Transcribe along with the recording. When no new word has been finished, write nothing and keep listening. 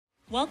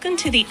Welcome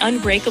to the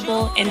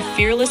Unbreakable and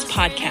Fearless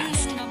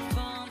podcast.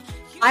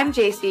 I'm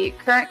JC,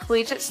 current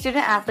collegiate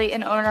student athlete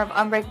and owner of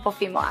Unbreakable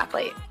Female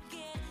Athlete.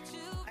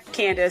 I'm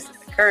Candace,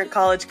 current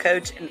college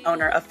coach and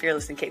owner of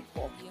Fearless and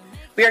Capable.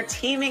 We are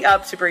teaming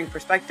up to bring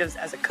perspectives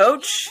as a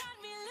coach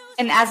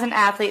and as an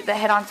athlete that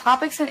hit on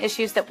topics and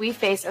issues that we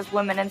face as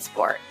women in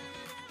sport.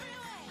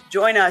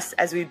 Join us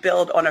as we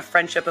build on a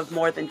friendship of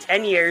more than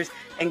 10 years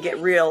and get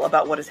real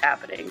about what is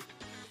happening.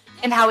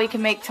 And how we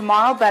can make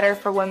tomorrow better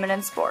for women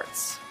in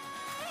sports.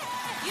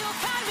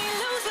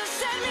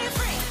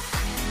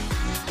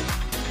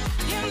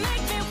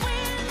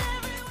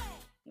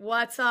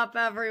 What's up,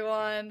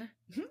 everyone?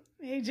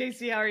 Hey,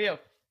 JC, how are you?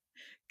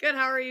 Good.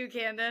 How are you,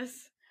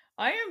 Candace?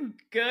 I am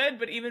good,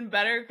 but even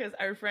better because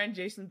our friend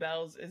Jason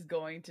Bells is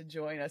going to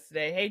join us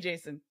today. Hey,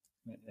 Jason.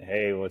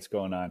 Hey, what's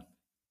going on?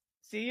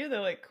 See, you're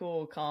the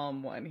cool,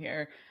 calm one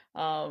here.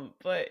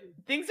 But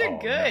things are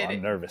good. No,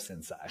 I'm nervous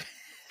inside.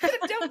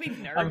 Don't be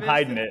nervous. I'm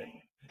hiding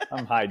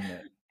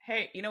it.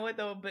 Hey, you know what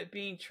though? But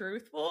being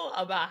truthful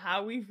about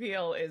how we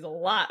feel is a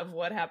lot of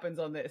what happens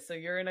on this. So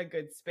you're in a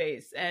good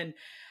space. And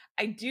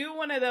I do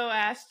want to though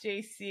ask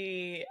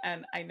JC,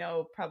 and I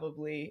know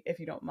probably if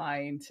you don't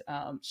mind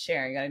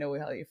sharing, I know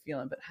how you're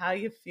feeling, but how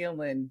you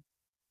feeling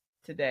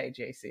today,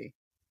 JC?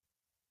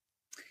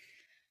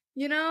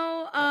 You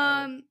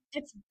know,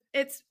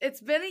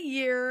 it's been a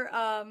year.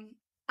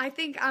 I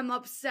think I'm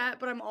upset,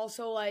 but I'm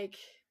also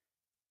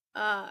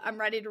I'm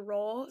ready to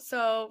roll.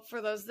 So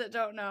for those that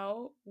don't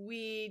know,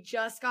 we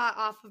just got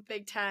off of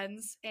Big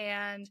Tens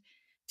and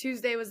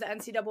Tuesday was the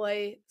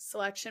NCAA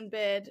selection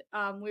bid.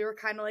 We were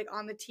kind of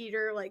on the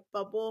teeter,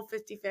 bubble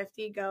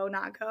 50-50, go,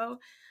 not go.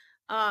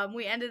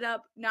 We ended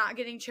up not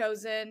getting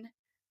chosen.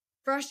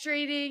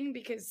 Frustrating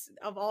because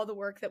of all the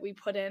work that we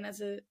put in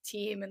as a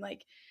team and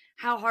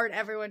how hard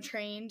everyone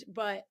trained.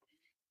 But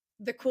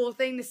the cool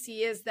thing to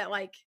see is that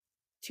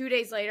 2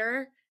 days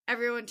later,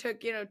 everyone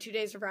took, 2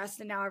 days of rest,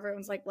 and now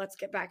everyone's let's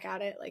get back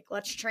at it.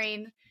 Let's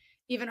train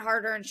even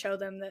harder and show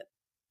them that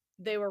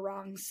they were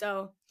wrong.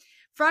 So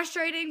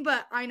frustrating,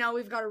 but I know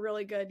we've got a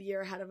really good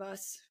year ahead of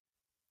us.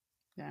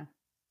 Yeah.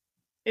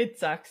 It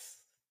sucks.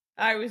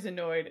 I was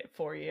annoyed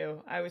for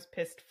you. I was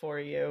pissed for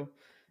you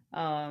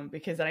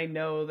because I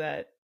know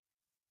that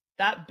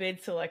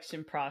bid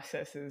selection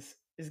process is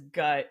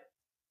gut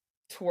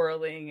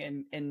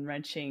twirling and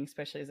wrenching,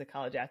 especially as a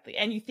college athlete.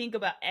 And you think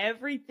about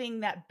everything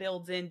that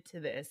builds into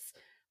this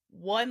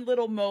one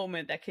little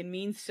moment that can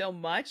mean so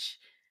much.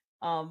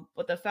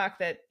 But the fact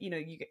that, you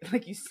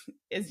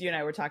as you and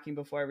I were talking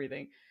before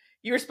everything,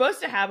 you were supposed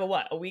to have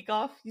a week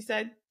off, you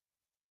said?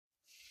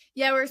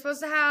 Yeah, we were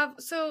supposed to have,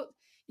 so,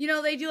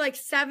 they do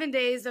 7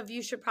 days of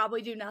you should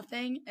probably do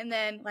nothing. And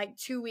then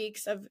 2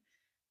 weeks of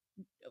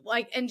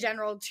in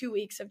general, 2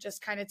 weeks of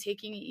just kind of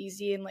taking it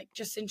easy and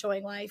just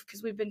enjoying life.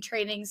 Cause we've been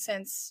training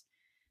since,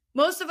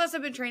 most of us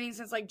have been training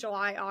since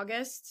July,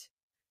 August.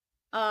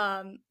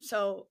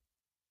 So,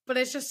 but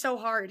it's just so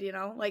hard,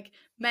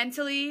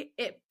 mentally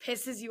it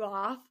pisses you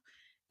off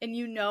and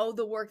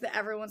the work that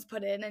everyone's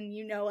put in and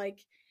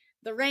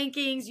the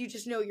rankings, you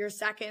just know your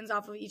seconds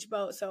off of each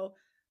boat. So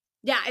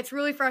yeah, it's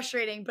really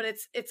frustrating, but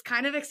it's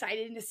kind of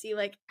exciting to see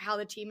how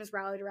the team has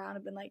rallied around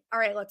and been all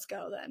right, let's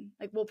go then.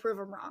 We'll prove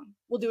them wrong.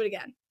 We'll do it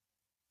again.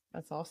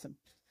 That's awesome.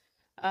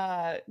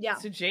 Yeah.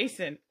 So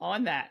Jason,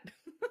 on that,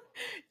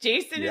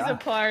 Jason is a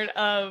part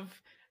of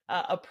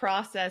a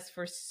process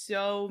for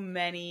so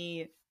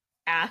many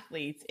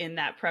athletes in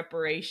that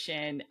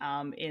preparation,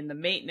 in the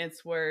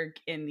maintenance work,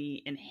 in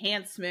the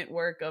enhancement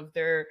work of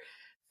their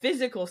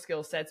physical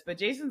skill sets. But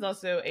Jason's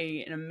also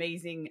an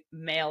amazing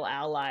male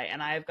ally,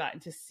 and I have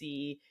gotten to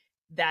see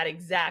that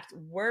exact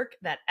work,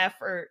 that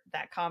effort,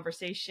 that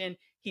conversation.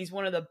 He's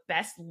one of the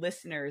best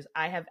listeners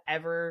I have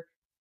ever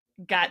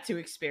got to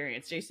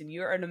experience. Jason,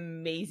 you're an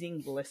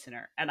amazing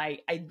listener, and I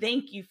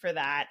thank you for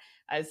that,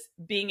 as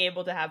being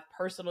able to have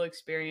personal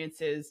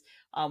experiences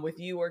with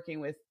you working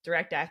with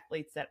direct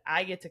athletes that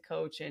I get to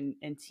coach and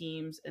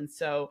teams. And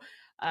so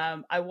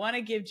I want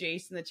to give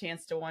Jason the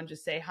chance to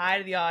just say hi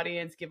to the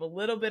audience, give a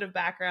little bit of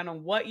background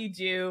on what you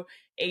do,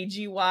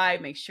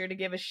 AGY, make sure to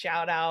give a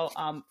shout out.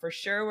 For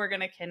sure, we're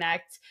going to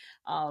connect,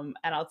 and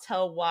I'll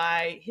tell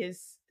why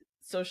his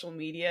social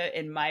media,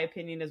 in my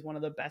opinion, is one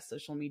of the best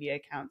social media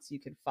accounts you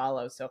can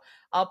follow. So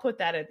I'll put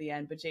that at the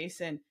end. But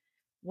Jason,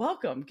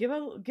 welcome. Give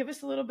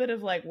us a little bit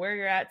of where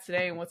you're at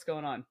today and what's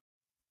going on.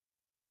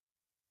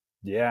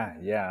 Yeah.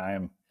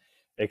 I'm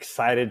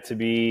excited to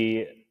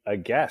be a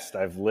guest.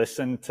 I've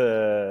listened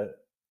to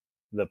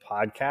the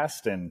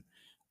podcast and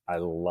I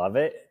love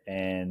it.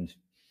 And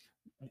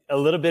a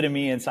little bit of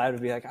me inside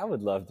would be I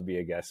would love to be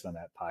a guest on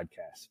that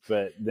podcast.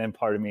 But then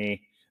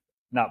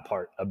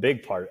a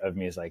big part of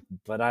me is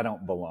but I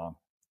don't belong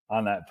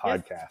on that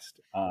podcast.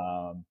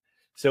 Yes.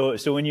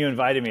 So when you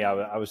invited me,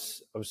 I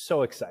was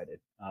so excited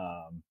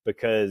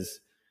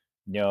because,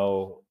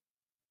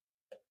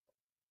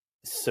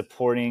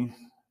 supporting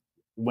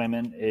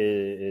women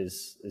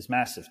is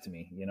massive to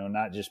me,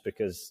 not just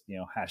because,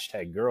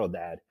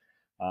 #girldad.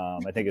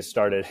 I think it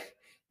started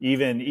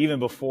even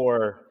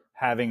before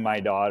having my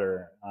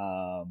daughter.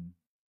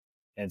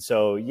 And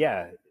so,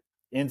 yeah,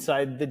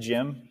 inside the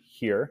gym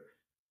here,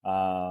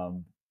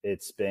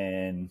 it's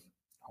been,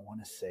 I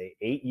want to say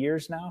 8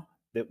 years now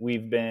that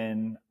we've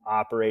been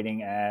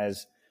operating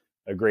as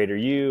a Greater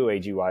U,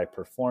 AGY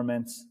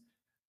Performance.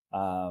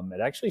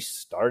 It actually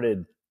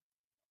started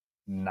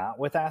not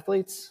with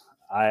athletes.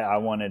 I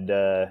wanted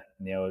a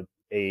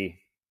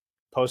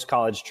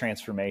post-college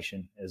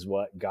transformation is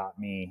what got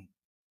me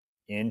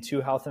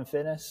into health and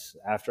fitness.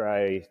 After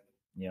I,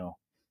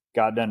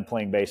 got done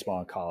playing baseball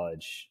in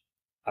college,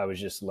 I was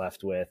just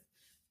left with,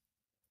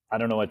 I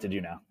don't know what to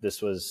do now.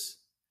 This was,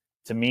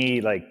 to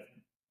me, like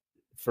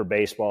for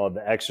baseball,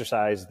 the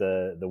exercise,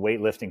 the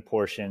weightlifting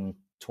portion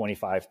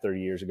 25,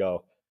 30 years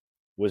ago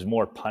was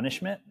more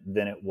punishment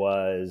than it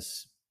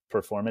was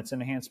performance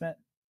enhancement.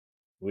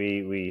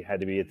 We had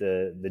to be at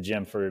the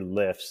gym for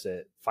lifts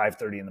at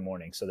 5:30 in the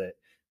morning so that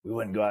we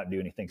wouldn't go out and do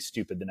anything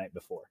stupid the night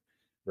before,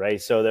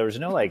 right? So there was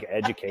no like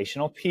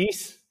educational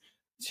piece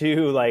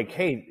to like,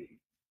 hey,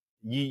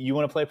 you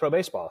want to play pro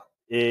baseball.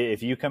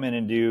 If you come in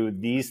and do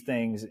these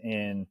things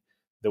in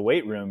the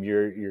weight room,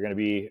 you're going to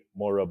be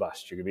more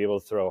robust. You're going to be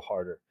able to throw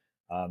harder.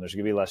 There's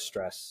going to be less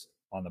stress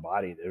on the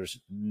body. There's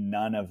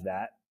none of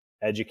that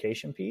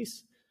education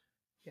piece.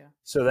 Yeah.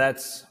 So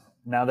that's,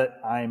 now that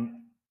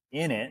I'm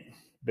in it,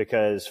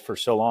 because for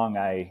so long,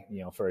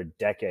 for a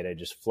decade, I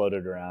just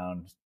floated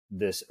around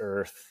this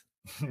earth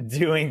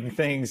doing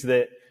things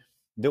that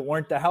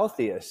weren't the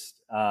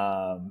healthiest.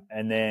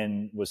 And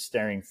then was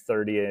staring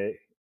 30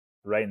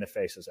 right in the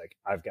face. I was like,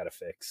 I've got to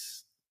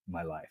fix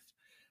my life.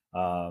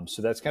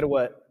 So that's kind of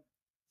what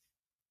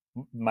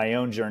my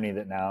own journey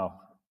that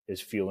now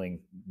is fueling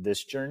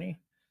this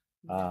journey.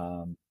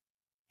 So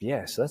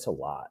that's a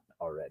lot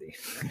already.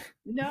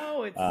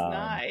 No, it's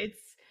not.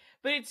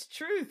 But it's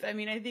truth. I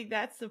mean, I think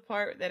that's the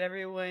part that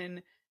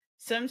everyone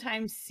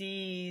sometimes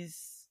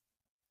sees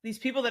these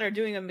people that are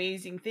doing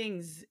amazing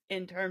things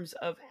in terms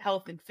of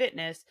health and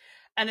fitness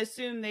and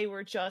assume they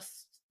were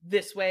just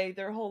this way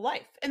their whole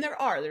life. And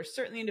there's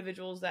certainly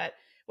individuals that,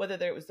 whether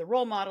it was the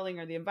role modeling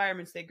or the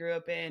environments they grew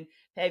up in,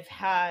 they've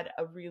had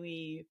a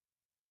really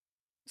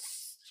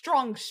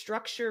strong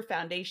structure,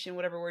 foundation,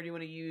 whatever word you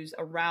want to use,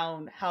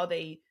 around how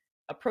they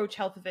approach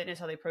health and fitness,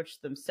 how they approach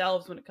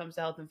themselves when it comes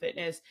to health and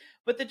fitness.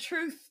 But the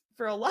truth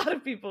for a lot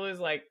of people is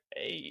like,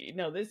 hey,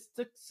 this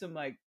took some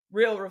like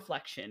real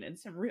reflection and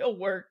some real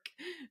work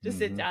to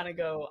sit down and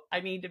go,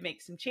 I need to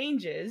make some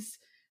changes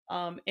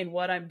in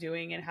what I'm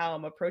doing and how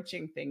I'm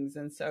approaching things.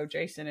 And so,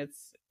 Jason,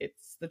 it's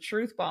the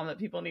truth bomb that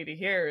people need to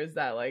hear, is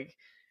that like,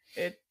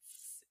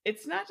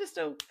 it's not just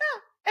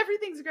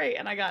everything's great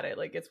and I got it.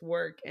 Like, it's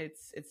work,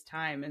 it's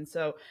time. And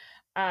so,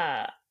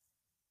 JC,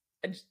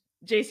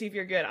 if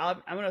you're good,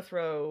 I'm going to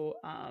throw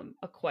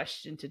a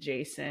question to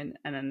Jason,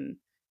 and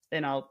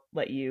then I'll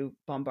let you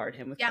bombard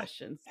him with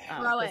questions.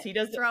 Throw it. He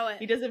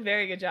does a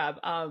very good job.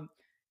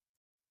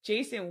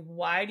 Jason,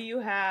 why do you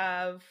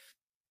have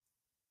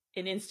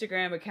an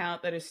Instagram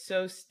account that is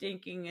so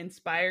stinking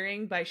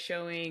inspiring by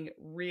showing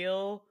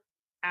real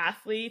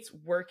athletes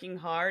working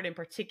hard, and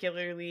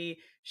particularly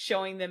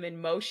showing them in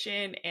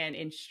motion and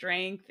in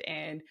strength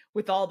and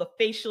with all the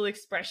facial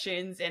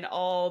expressions and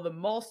all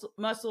the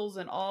muscles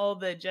and all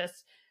the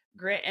just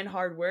grit and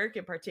hard work,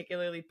 and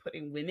particularly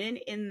putting women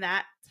in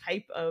that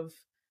type of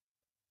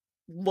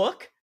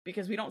look?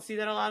 Because we don't see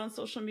that a lot on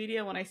social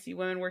media. When I see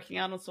women working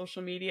out on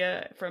social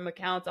media from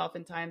accounts,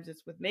 oftentimes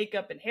it's with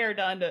makeup and hair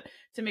done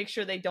to make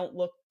sure they don't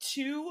look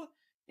too,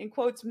 in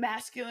quotes,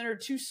 masculine or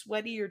too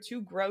sweaty or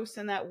too gross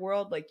in that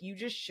world. Like, you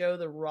just show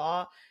the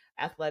raw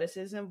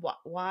athleticism.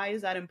 Why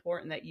is that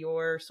important, that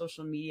your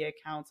social media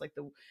accounts, like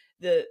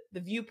the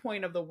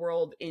viewpoint of the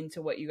world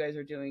into what you guys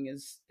are doing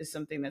is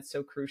something that's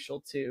so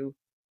crucial to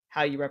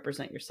how you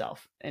represent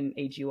yourself and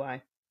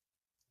AGY?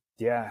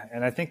 Yeah.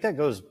 And I think that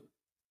goes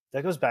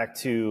back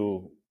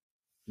to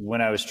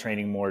when I was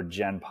training more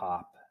Gen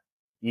Pop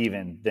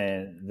even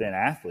than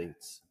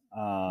athletes.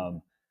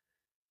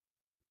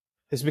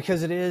 It's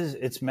because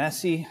it's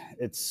messy,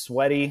 it's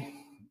sweaty,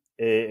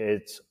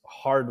 it's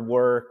hard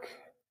work,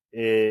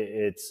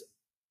 it's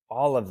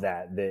all of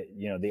that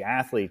the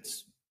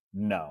athletes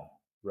know,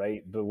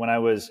 right? But when I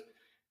was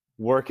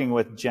working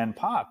with Gen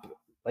Pop,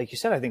 like you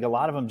said, I think a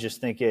lot of them just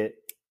think it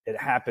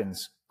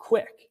happens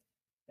quick,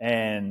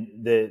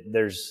 and that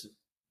there's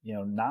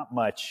not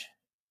much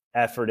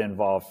effort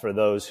involved for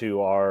those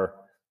who are,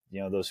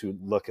 those who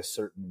look a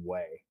certain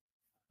way.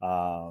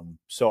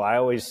 So I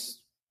always,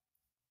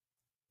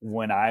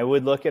 when I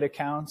would look at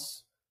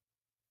accounts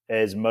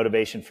as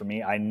motivation for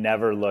me, I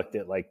never looked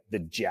at like the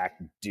jack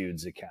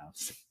dudes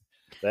accounts.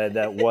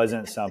 That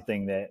wasn't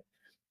something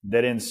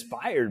that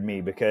inspired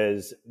me,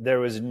 because there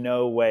was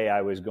no way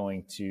that wasn't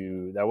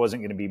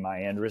going to be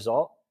my end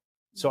result.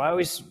 So I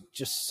always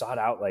just sought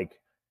out, like,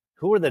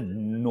 who are the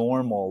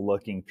normal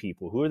looking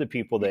people? Who are the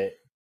people that,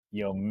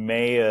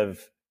 may have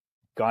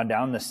gone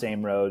down the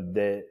same road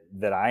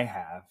that I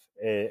have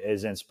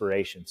as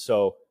inspiration?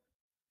 So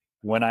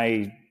when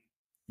I,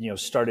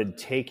 started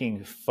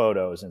taking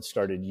photos and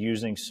started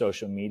using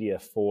social media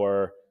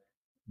for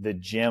the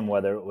gym,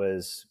 whether it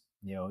was,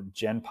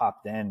 Gen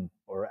Pop then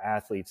or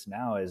athletes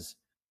now is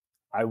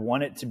I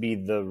want it to be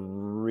the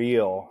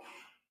real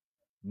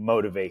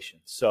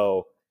motivation.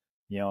 So,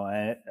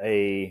 I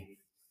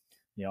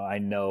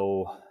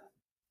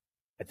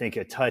think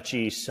a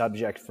touchy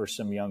subject for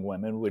some young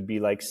women would be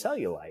like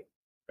cellulite,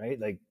 right?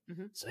 Like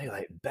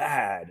cellulite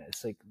bad.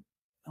 It's like,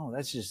 no,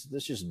 that's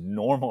just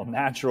normal,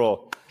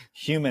 natural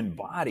human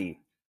body.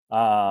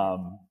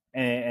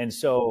 And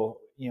so,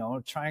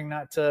 trying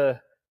not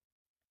to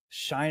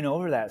shine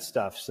over that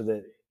stuff so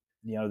that,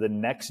 the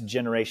next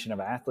generation of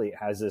athlete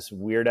has this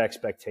weird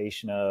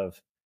expectation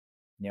of,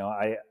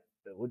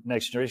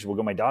 next generation will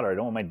go my daughter. I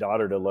don't want my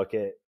daughter to look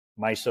at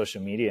my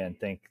social media and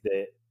think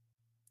that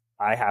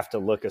I have to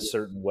look a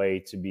certain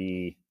way to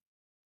be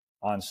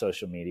on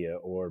social media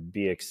or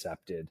be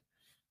accepted.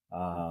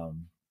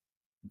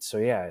 So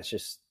yeah, it's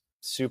just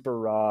super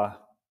raw.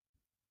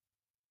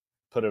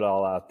 Put it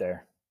all out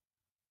there.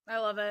 I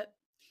love it.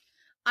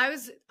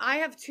 I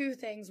have two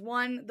things.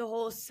 One, the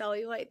whole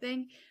cellulite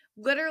thing.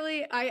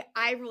 Literally,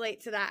 I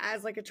relate to that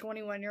as like a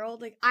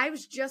 21-year-old. Like, I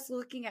was just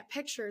looking at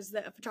pictures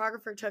that a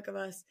photographer took of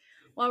us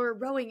while we were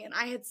rowing, and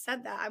I had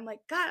said that. I'm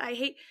like, God, I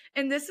hate,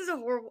 and this is a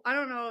horrible, I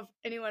don't know if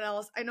anyone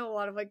else, I know a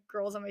lot of like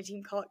girls on my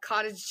team call it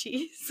cottage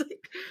cheese.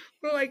 Like,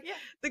 we're like,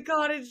 the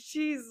cottage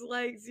cheese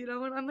legs, and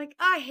I'm like,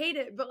 I hate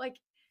it, but like,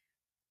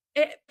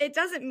 it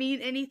doesn't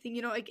mean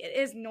anything, like, it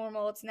is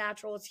normal, it's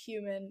natural, it's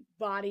human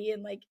body,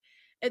 and like,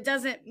 it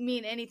doesn't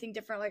mean anything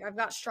different. Like, I've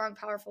got strong,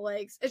 powerful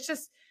legs. It's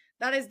just,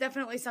 that is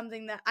definitely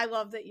something that I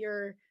love that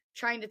you're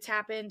trying to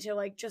tap into,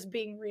 like, just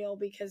being real,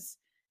 because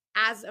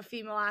as a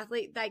female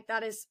athlete, like,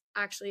 that is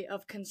actually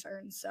of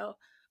concern. So,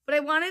 but I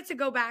wanted to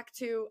go back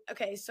to,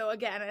 okay, so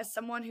again, as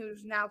someone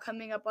who's now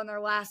coming up on their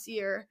last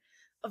year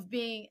of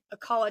being a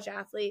college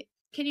athlete,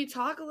 can you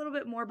talk a little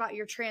bit more about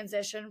your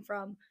transition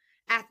from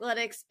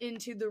athletics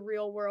into the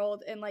real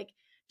world, and like,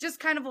 just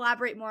kind of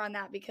elaborate more on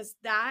that, because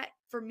that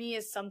for me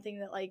is something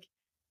that, like,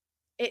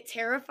 it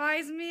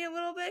terrifies me a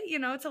little bit,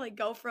 to like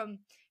go from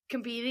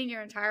competing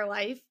your entire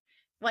life,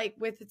 like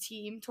with a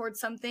team, towards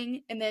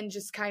something, and then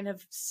just kind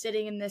of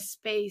sitting in this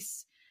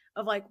space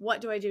of like,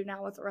 what do I do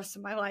now with the rest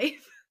of my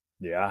life?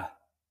 Yeah.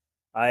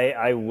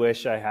 I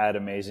wish I had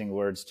amazing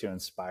words to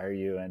inspire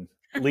you and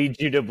lead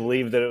you to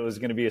believe that it was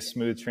going to be a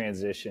smooth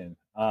transition.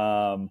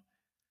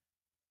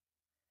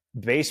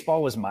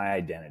 Baseball was my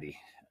identity.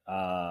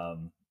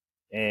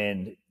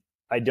 And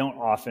I don't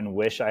often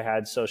wish I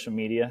had social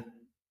media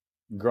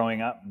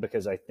growing up,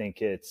 because I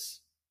think I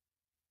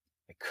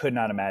could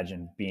not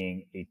imagine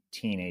being a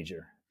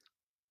teenager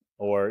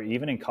or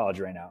even in college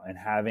right now and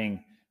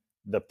having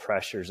the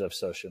pressures of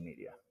social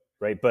media,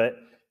 right? But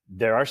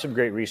there are some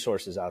great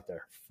resources out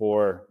there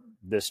for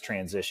this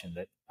transition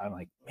that I'm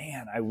like,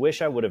 man, I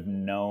wish I would have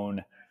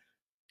known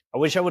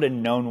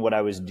what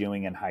I was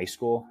doing in high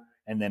school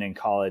and then in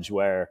college,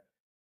 where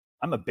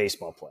I'm a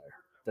baseball player.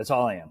 That's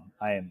all I am.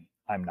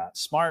 I'm not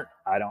smart.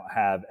 I don't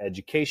have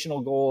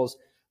educational goals.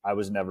 I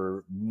was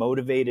never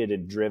motivated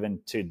and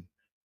driven to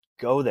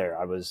go there.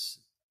 I was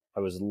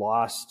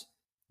lost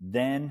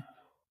then.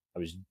 I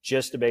was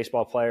just a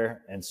baseball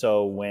player. And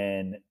so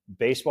when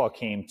baseball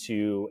came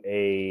to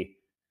a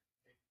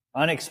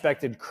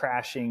unexpected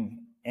crashing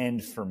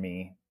end for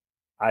me,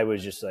 I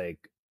was just like,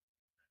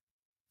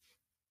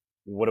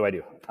 what do I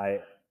do?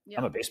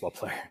 I'm a baseball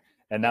player,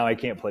 and now I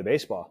can't play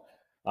baseball.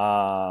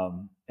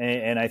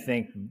 And I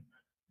think,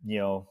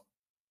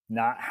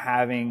 not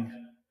having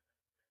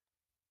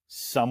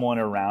someone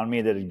around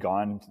me that had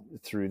gone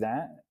through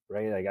that,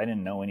 right? Like, I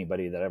didn't know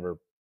anybody that ever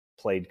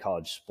played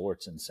college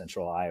sports in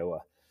central Iowa,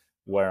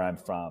 where I'm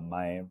from.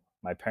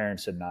 My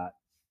parents had not,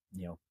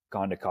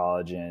 gone to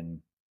college and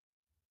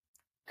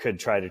could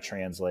try to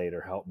translate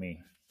or help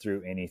me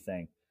through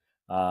anything.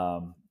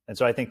 And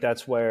so I think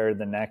that's where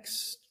the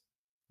next,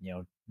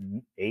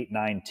 8,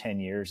 9, 10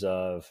 years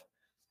of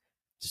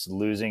just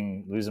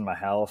losing my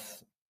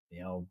health,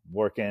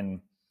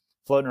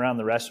 floating around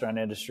the restaurant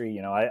industry.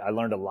 I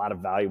learned a lot of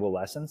valuable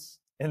lessons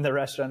in the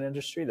restaurant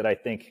industry that I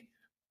think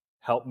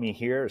helped me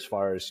here as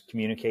far as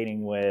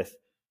communicating with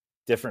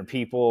different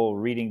people,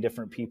 reading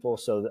different people.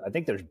 So I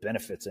think there's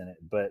benefits in it,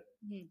 but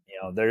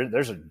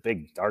there's a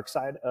big dark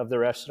side of the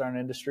restaurant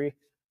industry.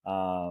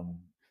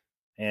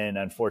 And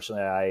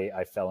unfortunately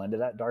I fell into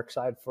that dark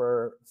side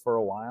for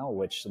a while,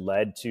 which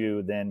led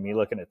to then me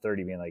looking at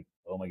 30 being like,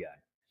 oh my God,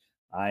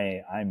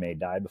 I may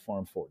die before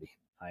I'm 40.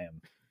 I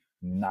am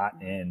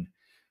not in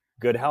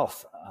good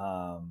health.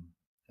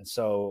 And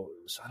so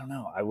I don't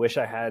know. I wish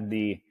I had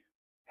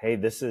hey,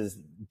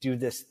 do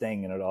this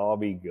thing and it'll all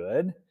be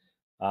good.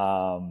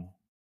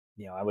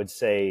 I would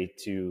say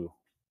to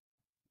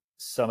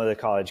some of the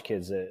college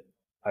kids that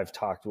I've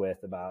talked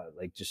with about,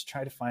 like, just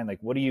try to find, like,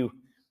 what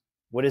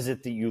is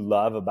it that you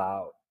love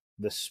about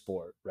the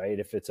sport, right?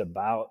 If it's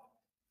about,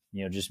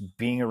 just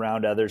being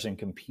around others and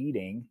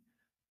competing,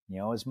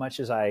 as much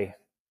as I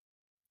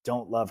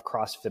don't love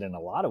CrossFit in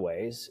a lot of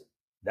ways,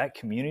 that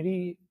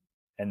community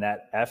and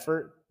that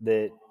effort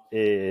that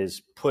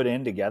is put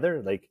in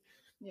together, like,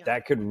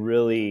 that could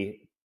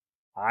really,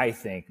 I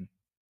think,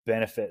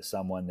 benefit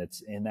someone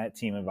that's in that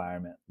team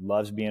environment,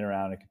 loves being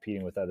around and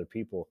competing with other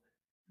people,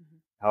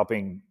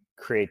 helping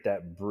create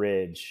that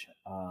bridge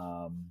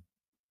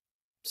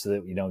so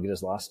that you don't get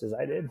as lost as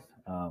I did.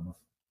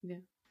 Yeah.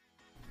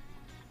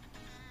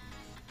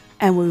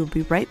 And we will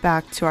be right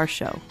back to our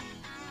show.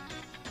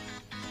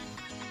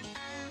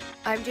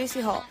 I'm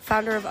JC Hall,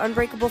 founder of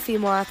Unbreakable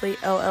Female Athlete,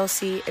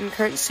 LLC, and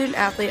current student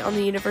athlete on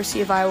the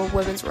University of Iowa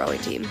women's rowing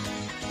team.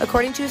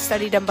 According to a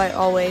study done by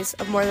Always,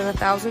 of more than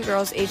 1,000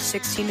 girls aged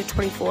 16 to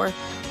 24,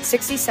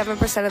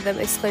 67% of them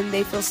exclaim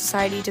they feel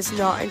society does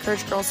not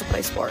encourage girls to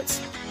play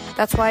sports.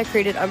 That's why I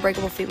created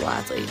Unbreakable Female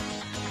Athlete.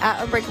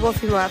 At Unbreakable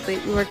Female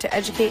Athlete, we work to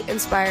educate,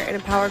 inspire, and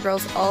empower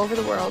girls all over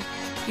the world,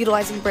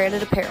 utilizing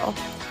branded apparel.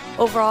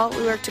 Overall,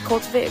 we work to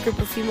cultivate a group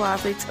of female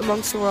athletes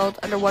amongst the world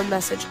under one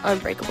message,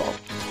 Unbreakable.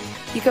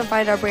 You can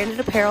find our branded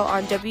apparel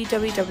on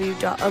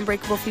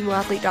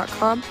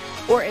www.unbreakablefemaleathlete.com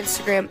or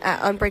Instagram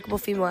at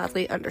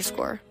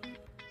unbreakablefemaleathlete_.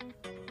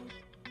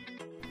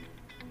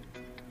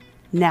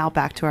 Now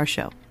back to our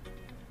show.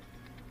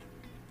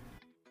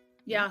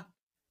 Yeah,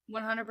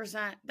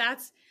 100%.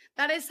 That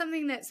is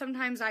something that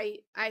sometimes I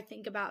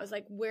think about, is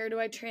like, where do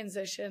I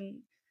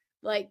transition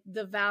like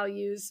the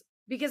values?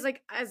 Because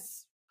like,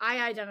 as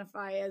I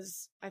identify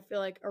as, I feel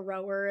like a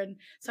rower, and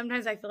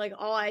sometimes I feel like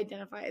all I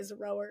identify as a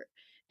rower.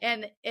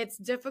 And it's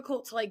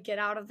difficult to like get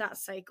out of that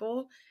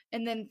cycle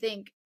and then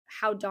think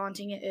how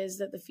daunting it is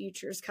that the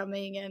future is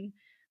coming and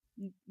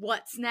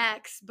what's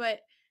next.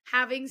 But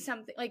having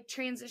something like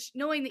transition,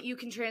 knowing that you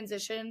can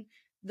transition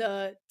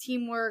the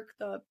teamwork,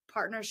 the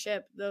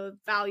partnership, the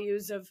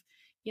values of,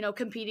 you know,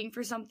 competing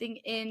for something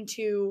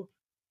into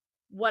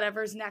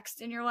whatever's next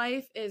in your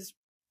life is,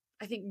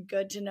 I think,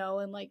 good to know,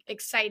 and like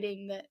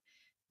exciting that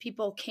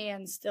people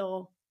can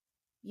still,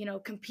 you know,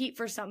 compete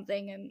for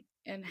something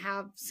and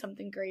have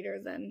something greater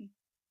than,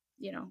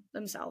 you know,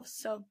 themselves.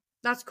 So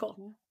that's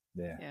cool.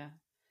 Yeah.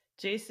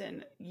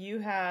 Jason, you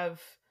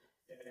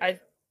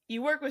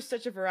work with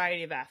such a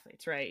variety of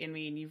athletes, right? I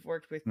mean, you've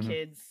worked with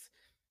kids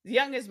as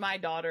young as my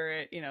daughter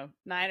at,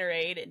 9 or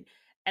 8.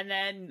 And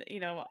then,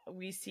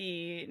 we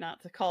see,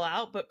 not to call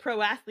out, but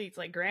pro athletes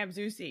like Graham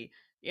Zusi,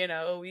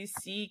 we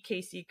see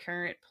KC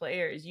current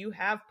players. You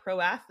have pro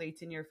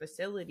athletes in your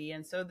facility.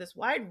 And so this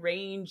wide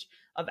range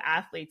of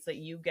athletes that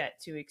you get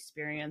to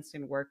experience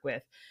and work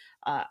with.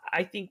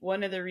 I think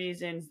one of the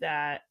reasons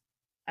that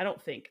I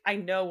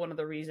know one of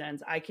the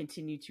reasons I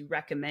continue to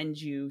recommend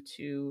you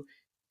to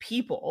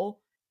people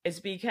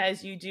is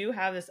because you do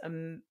have this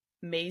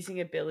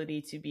amazing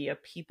ability to be a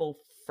people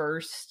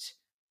first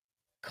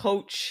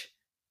coach,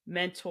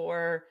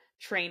 mentor,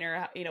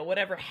 trainer,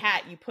 whatever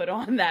hat you put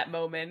on that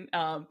moment.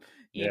 And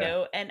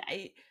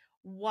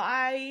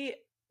why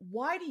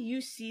do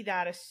you see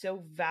that as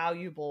so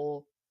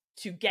valuable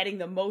to getting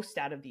the most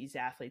out of these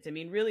athletes? I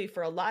mean, really,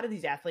 for a lot of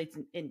these athletes,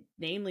 and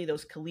namely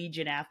those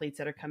collegiate athletes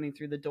that are coming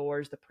through the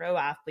doors, the pro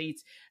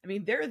athletes, I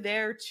mean, they're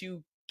there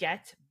to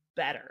get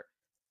better.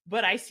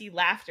 But I see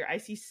laughter, I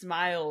see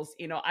smiles.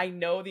 I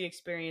know the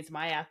experience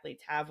my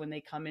athletes have when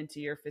they come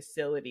into your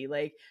facility.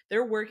 Like,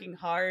 they're working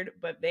hard,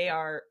 but they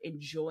are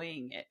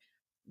enjoying it.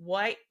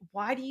 Why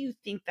do you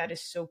think that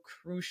is so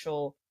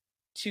crucial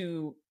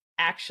to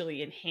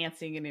actually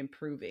enhancing and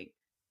improving,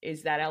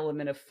 is that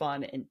element of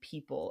fun and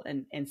people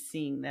and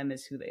seeing them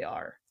as who they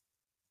are?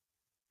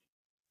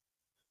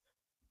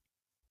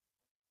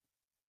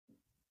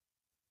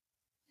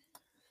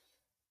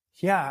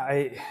 Yeah,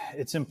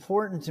 it's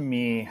important to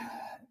me,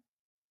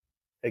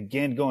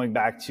 again, going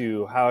back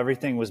to how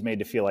everything was made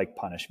to feel like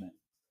punishment,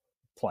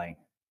 playing,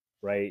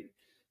 right?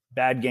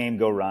 Bad game,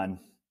 go run.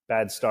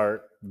 Bad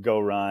start, go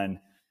run.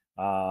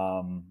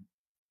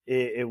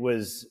 It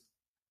was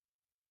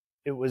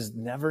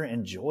never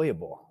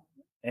enjoyable.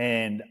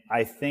 And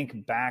I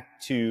think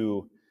back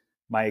to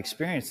my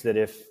experience that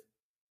if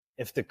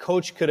the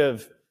coach could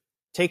have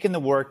taken the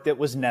work that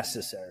was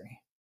necessary,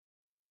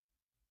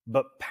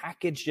 but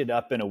packaged it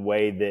up in a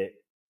way that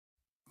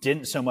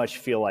didn't so much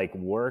feel like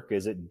work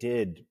as it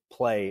did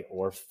play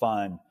or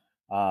fun,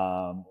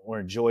 or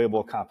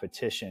enjoyable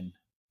competition,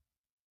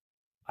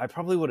 I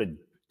probably would have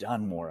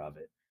done more of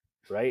it.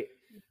 Right.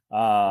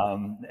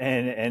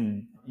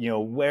 And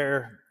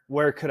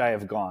where could I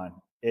have gone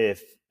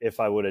if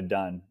I would have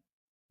done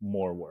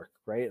more work,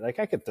 right? Like,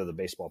 I could throw the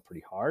baseball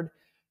pretty hard.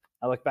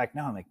 I look back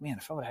now, I'm like, man,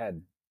 if I would have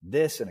had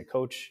this and a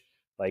coach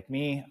like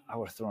me, I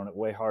would have thrown it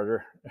way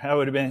harder. I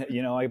would have been,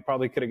 I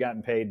probably could have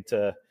gotten paid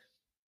to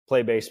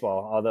play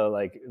baseball, although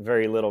like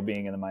very little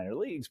being in the minor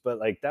leagues, but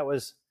like that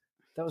was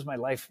my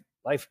life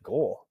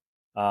goal.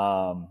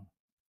 And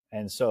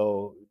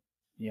so,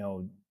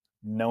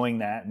 knowing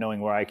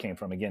where I came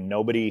from, again,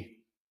 nobody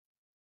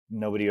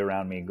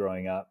around me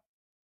growing up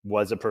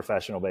was a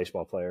professional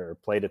baseball player or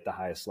played at the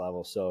highest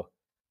level. So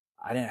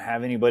I didn't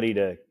have anybody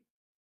to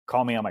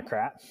call me on my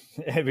crap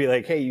and be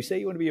like, hey, you say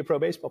you want to be a pro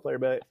baseball player,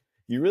 but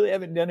you really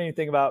haven't done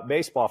anything about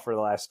baseball for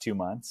the last 2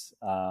 months.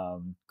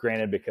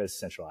 Granted, because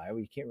Central Iowa,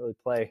 you can't really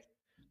play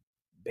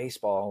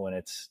baseball when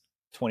it's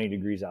 20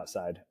 degrees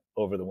outside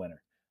over the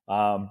winter.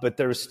 But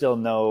there was still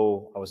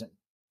I wasn't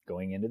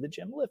going into the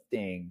gym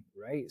lifting,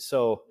 right?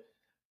 So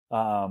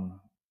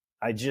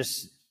I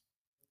just,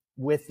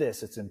 with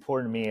this, it's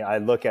important to me. I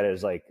look at it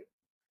as like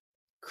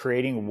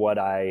creating what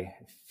I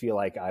feel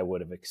like I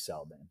would have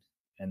excelled in.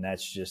 And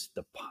that's just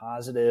the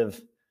positive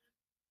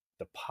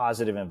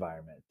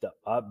environment, the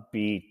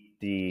upbeat,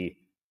 the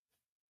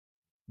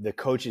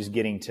coaches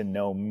getting to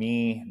know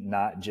me,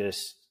 not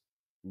just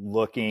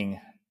looking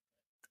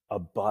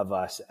above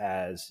us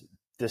as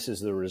this is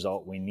the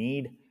result we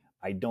need.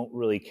 I don't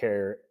really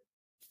care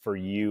for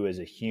you as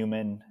a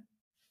human.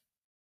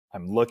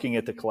 I'm looking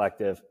at the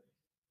collective,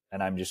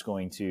 and I'm just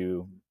going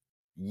to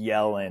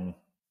yell and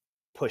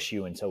push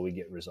you until we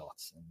get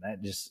results. And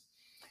that just,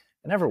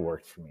 it never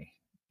worked for me.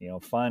 You know,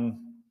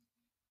 fun,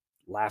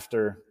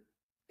 laughter,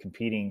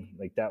 competing,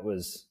 like that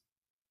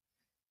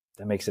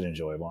makes it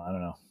enjoyable. I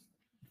don't know.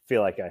 I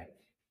feel like I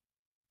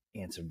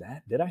answered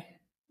that. Did I?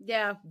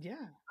 Yeah.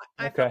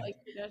 I felt like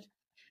you did.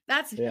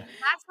 That's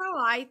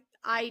how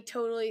I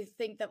totally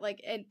think that,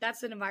 like, and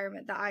that's an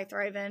environment that I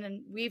thrive in.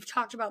 And we've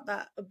talked about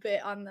that a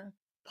bit on the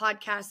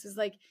podcast, is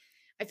like,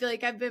 I feel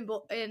like I've been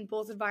in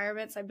both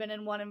environments. I've been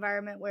in one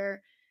environment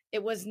where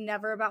it was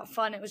never about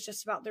fun. It was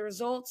just about the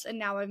results. And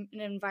now I'm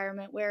in an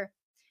environment where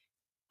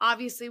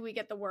obviously we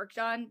get the work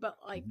done, but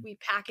like we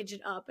package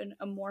it up in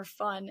a more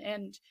fun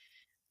and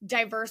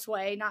diverse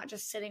way, not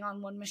just sitting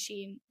on one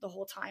machine the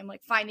whole time,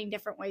 like finding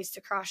different ways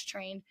to cross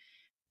train.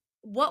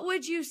 What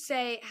would you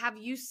say, have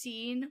you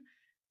seen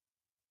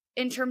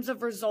in terms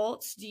of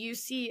results? Do you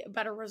see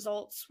better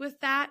results with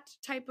that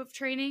type of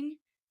training?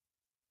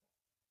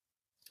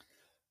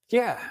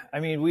 Yeah. I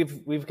mean,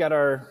 we've got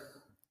our,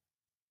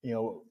 you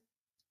know,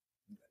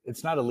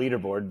 it's not a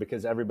leaderboard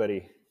because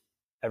everybody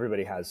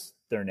has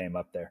their name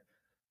up there.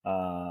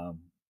 And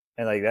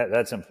like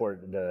that's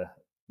important to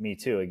me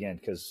too, again,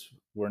 because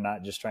we're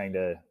not just trying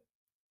to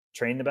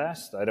train the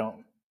best. I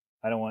don't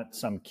want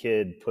some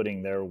kid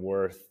putting their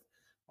worth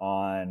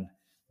on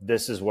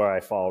this is where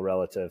I fall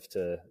relative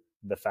to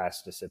the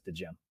fastest at the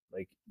gym.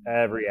 Like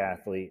every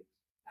athlete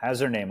has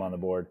their name on the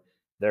board,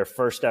 their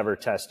first ever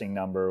testing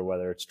number,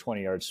 whether it's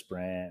 20-yard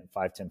sprint,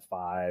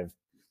 5-10-5,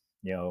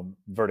 you know,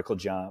 vertical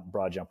jump,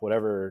 broad jump,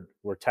 whatever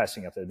we're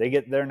testing up there, they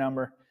get their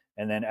number.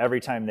 And then every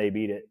time they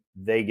beat it,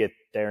 they get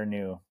their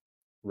new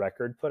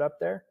record put up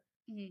there.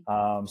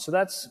 Mm-hmm. So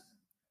that's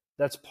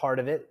part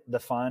of it, the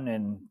fun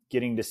and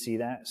getting to see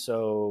that.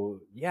 So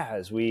yeah,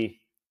 as we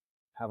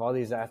have all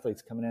these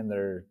athletes coming in,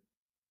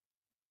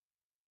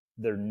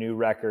 their new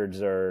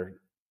records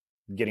are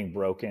getting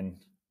broken,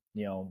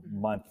 you know,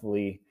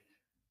 monthly.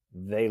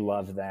 They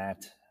love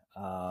that.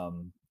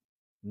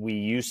 We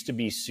used to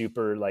be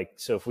super like,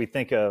 so if we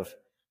think of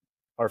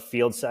our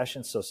field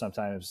sessions, so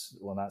sometimes,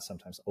 well, not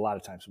sometimes, a lot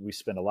of times we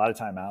spend a lot of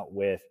time out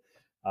with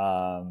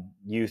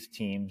youth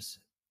teams,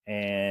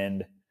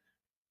 and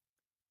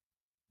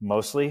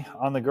mostly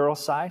on the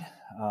girls' side.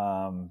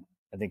 I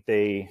think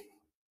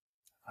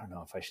I don't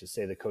know if I should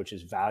say the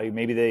coaches value,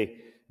 maybe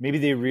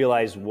they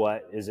realize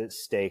what is at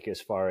stake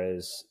as far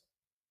as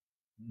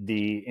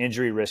the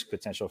injury risk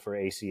potential for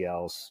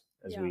ACLs,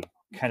 as we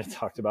kind of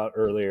talked about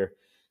earlier,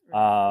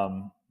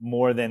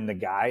 more than the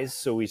guys.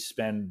 So we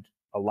spend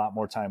a lot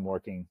more time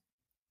working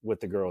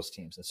with the girls'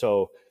 teams. And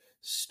so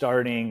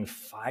starting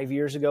 5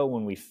 years ago,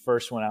 when we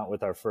first went out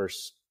with our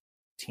first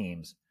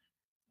teams,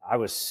 I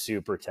was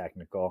super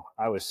technical.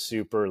 I was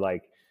super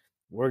like,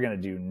 we're going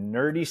to do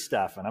nerdy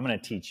stuff, and I'm going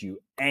to teach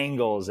you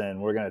angles, and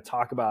we're going to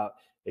talk about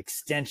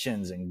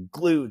extensions and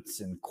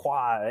glutes and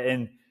quad,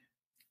 and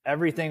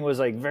everything was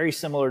like very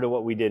similar to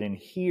what we did in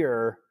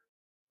here,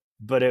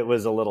 but it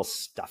was a little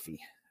stuffy,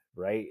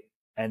 right?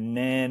 And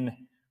then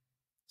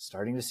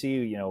starting to see,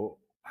 you know,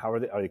 how are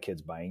the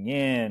kids buying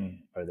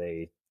in? Are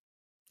they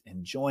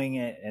enjoying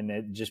it? And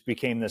it just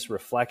became this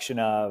reflection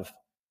of,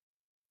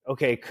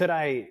 okay, could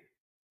I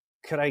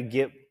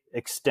get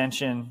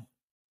extension,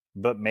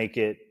 but make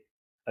it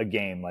a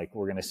game? Like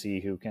we're going to see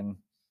who can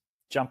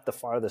jump the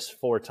farthest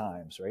 4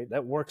 times, right?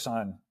 That works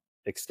on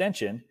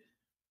extension,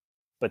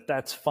 but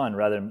that's fun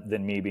rather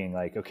than me being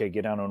like, okay,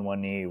 get down on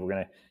one knee. We're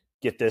going to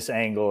get this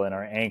angle in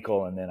our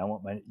ankle, and then I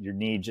want your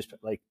knee just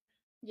like,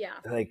 yeah.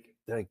 They're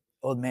like,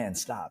 old man,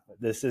 stop.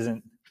 This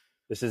isn't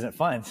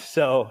fun.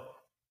 So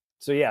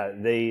yeah,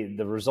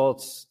 the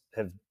results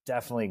have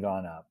definitely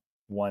gone up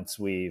once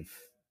we've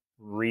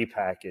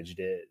repackaged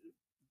it,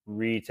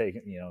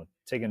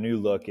 take a new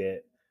look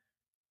at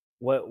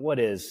what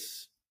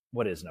is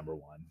number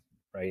one,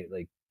 right?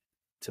 Like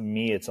to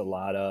me, it's a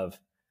lot of,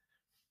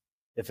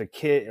 if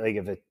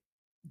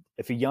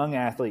a young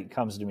athlete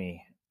comes to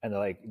me and they're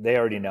like, they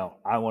already know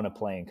I want to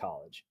play in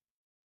college,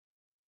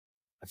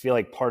 I feel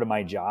like part of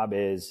my job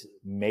is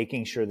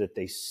making sure that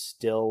they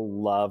still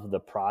love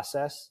the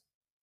process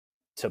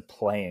to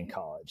play in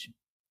college,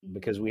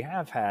 because we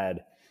have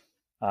had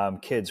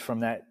kids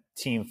from that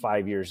team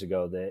 5 years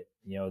ago that,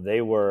 you know,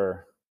 they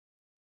were,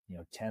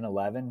 10,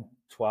 11,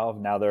 12.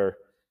 Now they're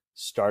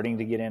starting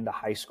to get into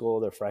high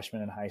school. They're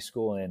freshmen in high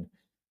school. And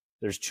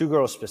there's 2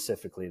 girls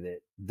specifically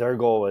that their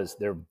goal was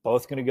they're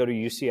both going to go to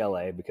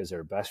UCLA because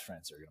they're best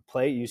friends. They're going to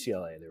play at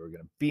UCLA. They were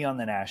going to be on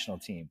the national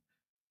team.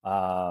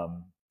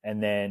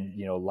 And then,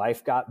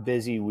 life got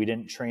busy. We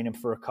didn't train him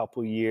for a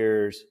couple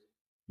years.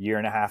 Year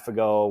and a half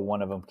ago,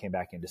 one of them came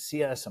back in to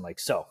see us. I'm like,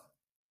 so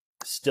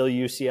still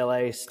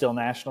UCLA, still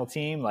national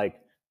team? Like,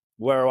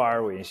 where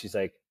are we? And she's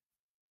like,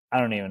 I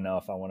don't even know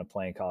if I want to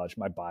play in college.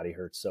 My body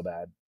hurts so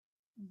bad.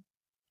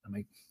 I'm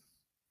like,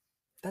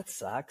 that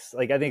sucks.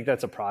 Like, I think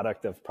that's a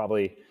product of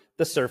probably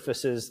the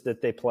surfaces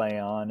that they play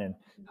on and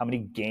how many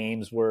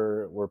games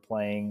we're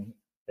playing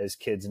as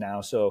kids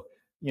now. So,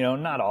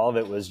 not all of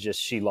it was just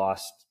she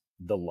lost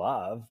the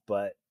love,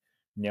 but,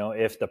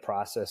 if the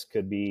process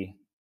could be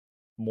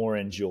more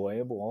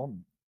enjoyable,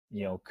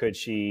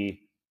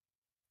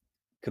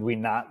 could we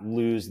not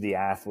lose the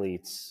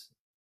athletes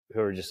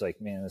who are just like,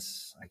 man,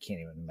 I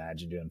can't even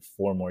imagine doing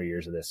 4 more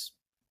years of this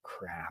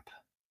crap,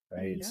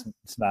 right? Yeah.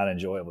 It's not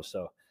enjoyable.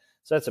 So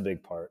that's a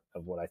big part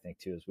of what I think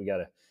too, is we got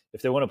to,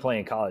 if they want to play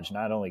in college,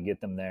 not only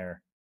get them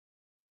there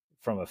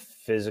from a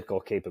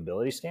physical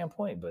capability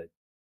standpoint, but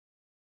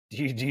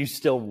do you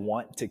still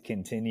want to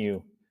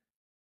continue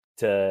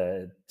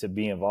to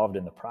be involved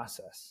in the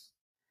process?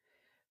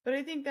 But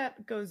I think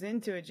that goes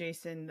into it,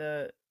 Jason,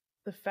 the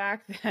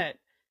fact that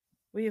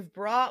we have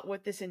brought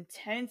what this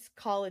intense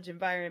college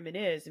environment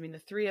is. I mean, the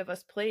 3 of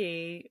us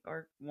play,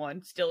 or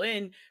one still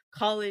in,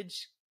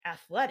 college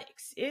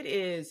athletics. It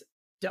is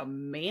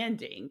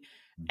demanding.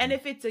 Mm-hmm. And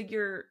if it's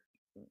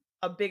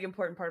a big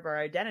important part of our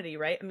identity,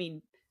 right? I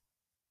mean,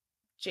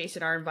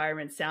 Jason, our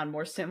environments sound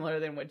more similar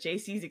than what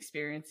JC's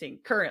experiencing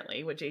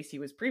currently. What JC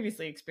was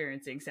previously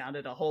experiencing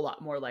sounded a whole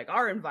lot more like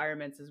our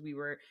environments as we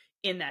were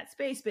in that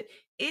space, but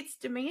it's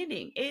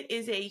demanding. It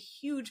is a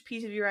huge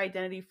piece of your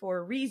identity for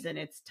a reason.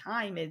 It's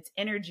time, it's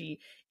energy,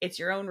 it's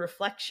your own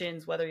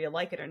reflections, whether you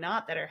like it or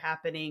not, that are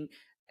happening,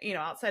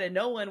 outside of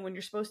no one when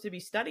you're supposed to be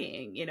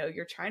studying.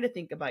 You're trying to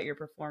think about your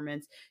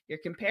performance, you're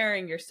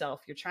comparing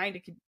yourself, you're trying to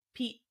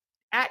compete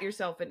at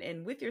yourself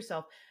and with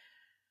yourself.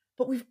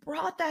 But we've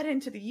brought that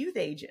into the youth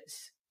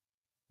ages,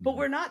 but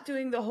we're not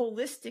doing the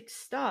holistic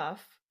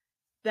stuff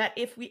that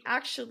if we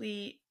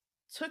actually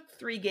took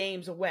 3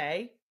 games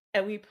away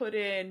and we put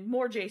in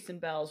more Jason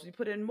Bells, we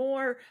put in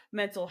more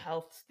mental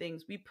health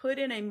things, we put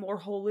in a more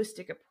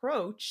holistic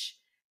approach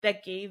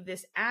that gave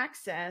this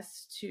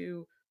access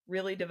to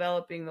really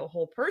developing the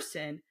whole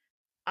person,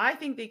 I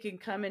think they can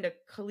come into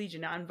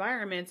collegiate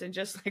environments and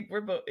just like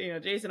we're both,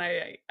 Jason,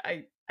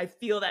 I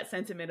feel that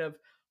sentiment of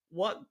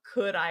what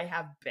could I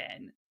have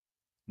been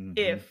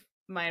if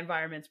my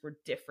environments were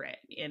different.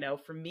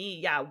 For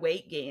me,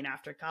 weight gain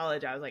after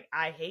college, I was like,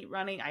 I hate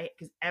running.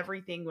 Because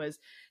everything was,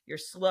 you're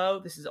slow.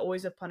 This is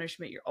always a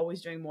punishment. You're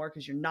always doing more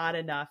because you're not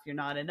enough.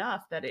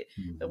 That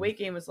the weight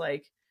gain was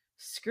like,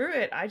 screw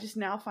it. I just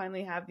now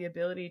finally have the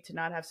ability to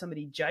not have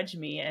somebody judge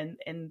me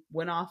and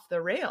went off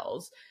the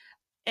rails.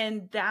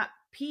 And that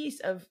piece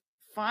of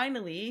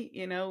finally,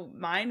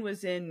 mine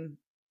was in,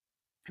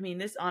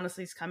 this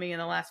honestly is coming in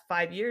the last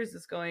 5 years,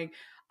 is going,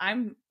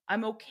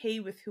 I'm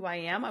okay with who I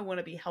am. I want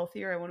to be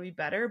healthier. I want to be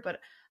better,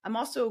 but I'm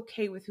also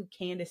okay with who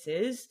Candace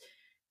is.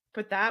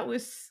 But that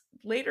was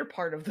later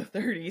part of the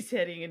 30s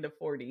heading into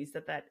 40s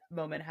that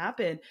moment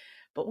happened.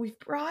 But we've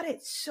brought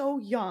it so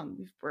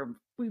young.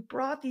 We've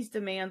brought these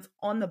demands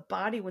on the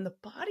body when the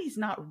body's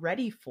not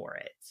ready for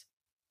it.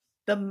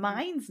 The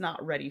mind's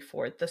not ready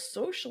for it. The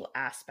social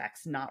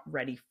aspect's not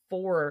ready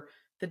for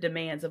the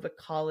demands of a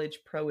college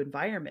pro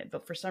environment.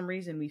 But for some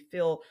reason, we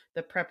feel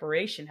the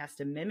preparation has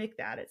to mimic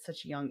that at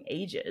such young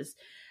ages.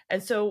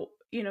 And so,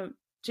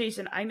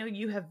 Jason, I know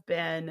you have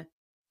been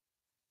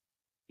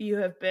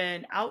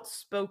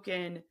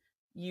outspoken.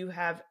 You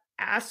have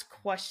asked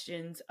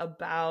questions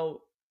about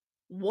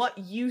what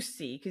you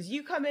see, because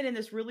you come in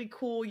this really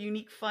cool,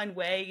 unique, fun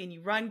way, and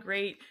you run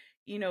great,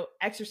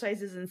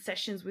 exercises and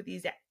sessions with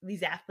these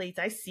athletes.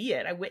 I see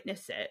it. I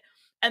witness it.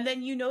 And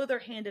then, they're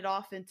handed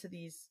off into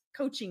these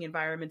coaching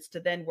environments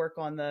to then work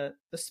on the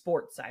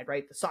sports side,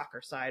 right? The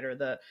soccer side or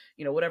the,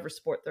 whatever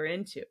sport they're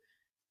into.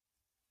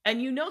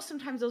 And,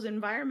 sometimes those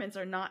environments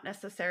are not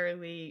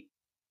necessarily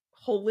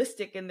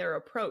holistic in their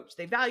approach.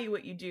 They value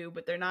what you do,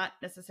 but they're not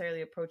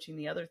necessarily approaching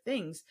the other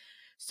things.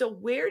 So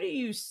where do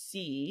you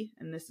see,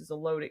 and this is a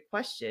loaded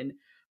question,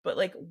 but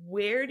like,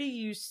 where do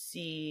you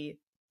see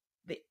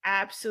the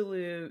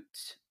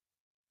absolute,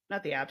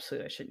 not the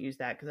absolute, I shouldn't use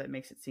that because that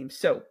makes it seem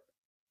so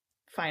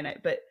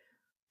finite, but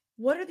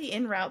what are the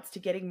in routes to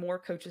getting more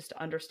coaches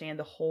to understand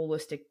the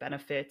holistic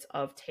benefits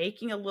of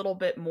taking a little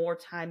bit more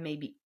time,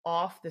 maybe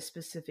off the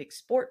specific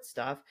sport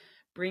stuff,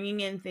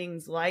 bringing in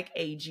things like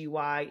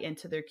AGY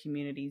into their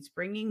communities,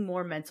 bringing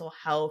more mental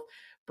health,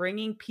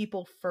 bringing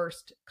people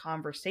first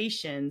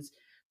conversations,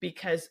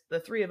 because the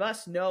 3 of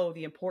us know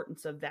the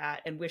importance of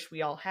that and wish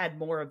we all had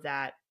more of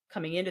that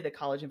coming into the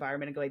college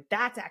environment and going,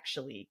 that's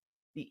actually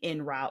the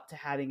in route to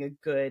having a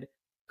good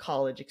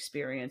college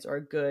experience or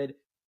a good,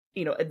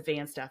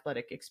 advanced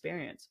athletic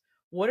experience.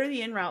 What are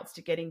the in routes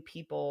to getting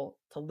people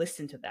to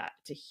listen to that,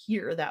 to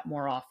hear that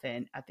more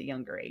often at the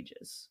younger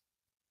ages?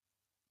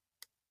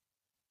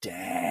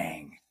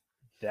 Dang,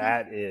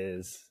 that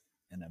is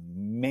an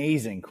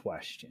amazing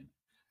question.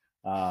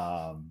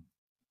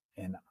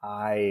 And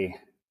I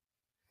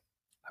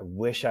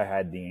wish I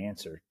had the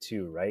answer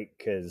too, right?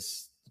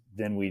 Because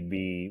then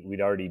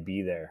we'd already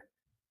be there.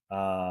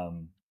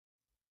 And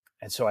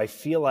so I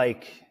feel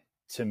like,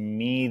 to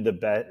me,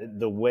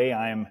 the way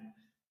I'm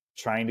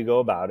trying to go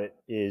about it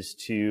is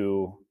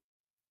to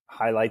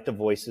highlight the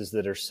voices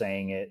that are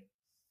saying it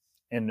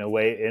in a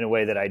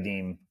way that I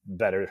deem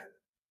better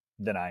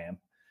than I am.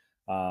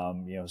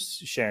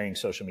 Sharing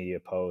social media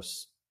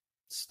posts,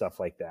 stuff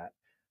like that.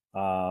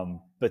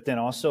 But then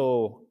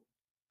also,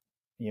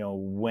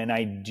 when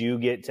I do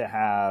get to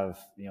have,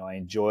 I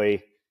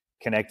enjoy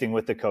connecting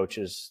with the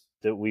coaches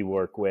that we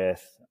work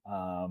with,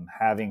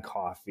 having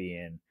coffee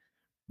and,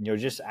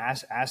 just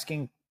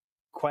asking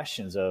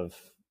questions of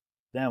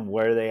them.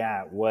 Where are they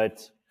at?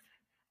 What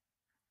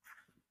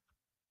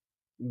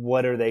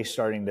are they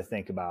starting to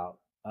think about?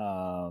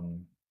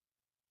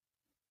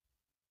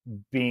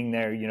 Being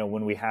there,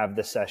 when we have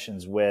the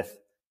sessions with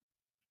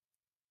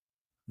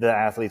the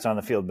athletes on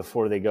the field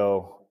before they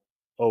go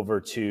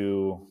over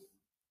to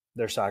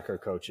their soccer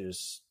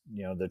coaches,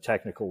 the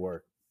technical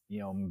work,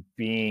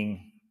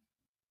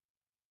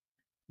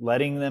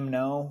 letting them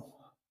know,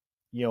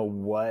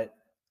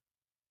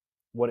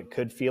 what it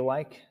could feel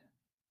like,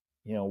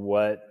 so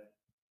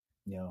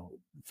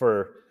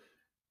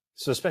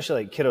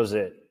especially like kiddos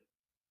that,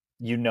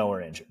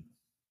 are injured,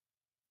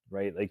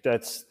 right? Like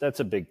that's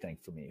a big thing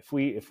for me.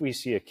 If we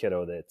see a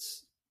kiddo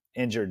that's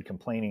injured,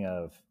 complaining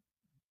of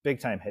big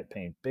time hip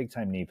pain, big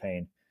time knee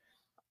pain,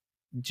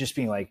 just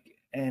being like,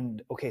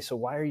 and okay, so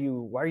why are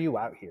you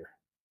out here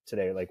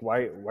today? Like,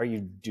 why are you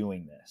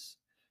doing this?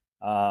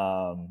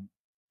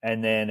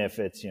 And then if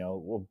it's,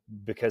 well,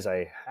 because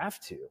I have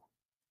to.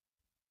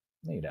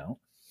 No, you don't.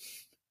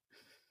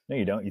 No,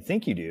 you don't. You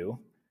think you do.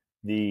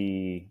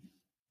 The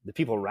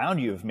people around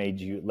you have led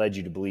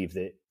you to believe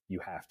that you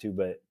have to,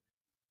 but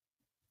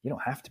you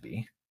don't have to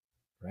be,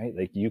 right?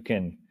 Like you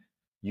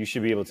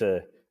should be able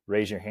to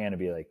raise your hand and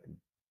be like,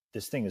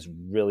 this thing is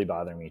really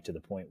bothering me to the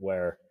point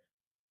where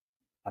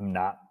I'm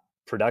not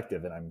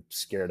productive and I'm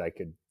scared I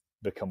could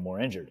become more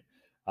injured.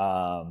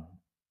 And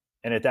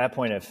at that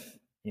point, if,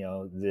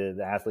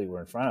 the athlete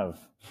we're in front of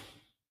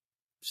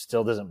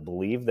still doesn't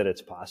believe that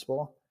it's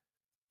possible,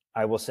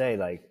 I will say,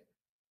 like,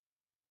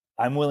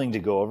 I'm willing to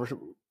go over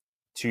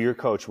to your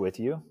coach with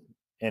you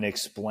and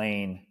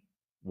explain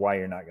why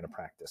you're not going to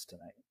practice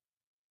tonight.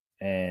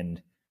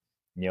 And,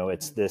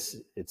 it's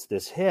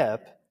this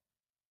hip,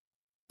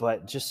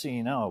 but just so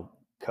you know,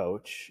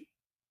 coach,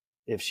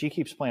 if she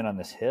keeps playing on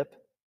this hip,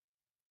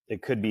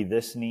 it could be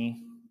this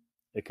knee,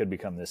 it could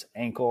become this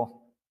ankle.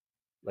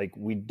 Like,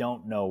 we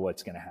don't know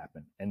what's going to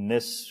happen. And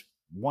this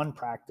one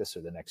practice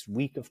or the next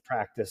week of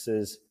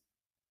practices,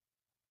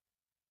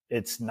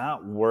 it's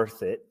not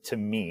worth it to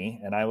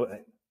me. And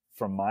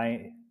from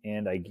my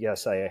end, I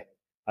guess I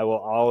will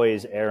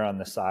always err on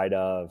the side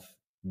of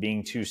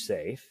being too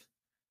safe.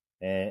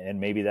 And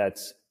maybe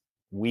that's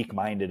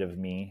weak-minded of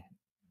me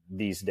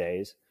these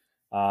days.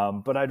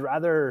 But I'd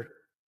rather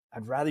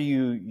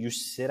you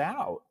sit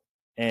out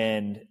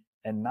and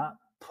not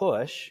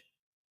push.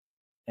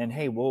 And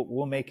hey,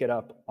 we'll make it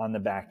up on the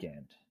back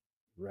end,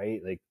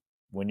 right? Like,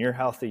 when you're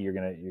healthy, you're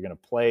gonna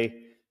play.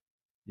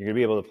 You're gonna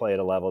be able to play at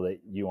a level that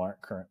you aren't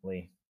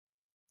currently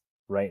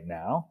right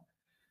now.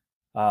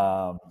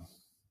 And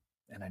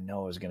I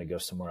know I was gonna go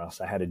somewhere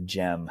else. I had a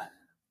gem,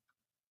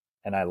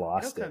 and I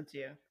lost It'll come to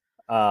you.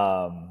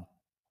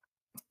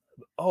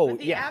 Oh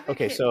yeah.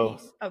 Okay. So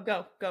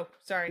go.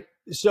 Sorry.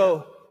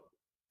 So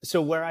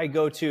where I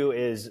go to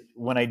is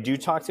when I do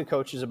talk to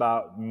coaches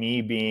about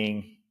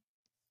me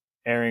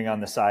erring on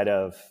the side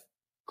of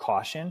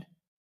caution,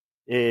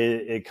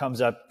 it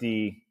comes up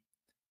but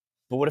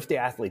what if the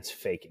athlete's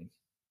faking,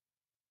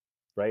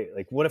 right?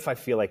 Like, what if I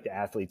feel like the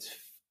athlete's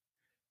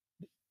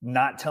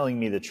not telling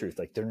me the truth?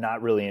 Like, they're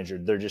not really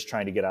injured. They're just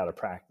trying to get out of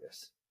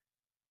practice.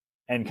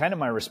 And kind of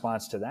my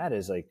response to that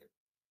is like,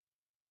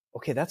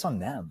 okay, that's on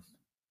them,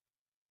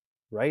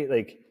 right?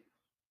 Like,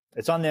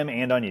 it's on them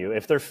and on you.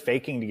 If they're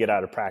faking to get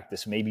out of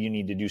practice, maybe you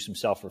need to do some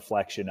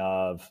self-reflection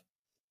of,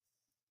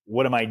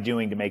 what am I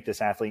doing to make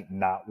this athlete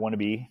not want to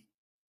be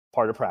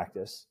part of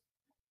practice?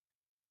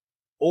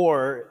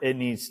 Or it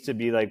needs to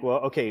be like, well,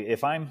 okay,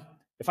 if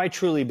I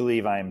truly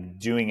believe I'm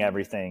doing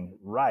everything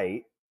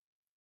right,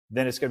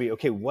 then it's going to be,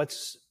 okay,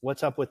 what's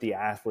up with the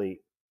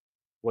athlete?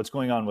 What's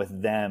going on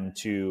with them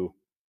to,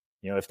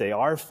 if they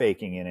are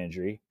faking an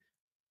injury,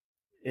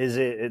 is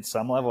it at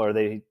some level, are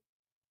they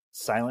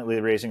silently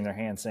raising their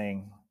hand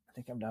saying, I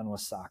think I'm done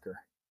with soccer.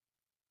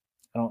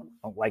 I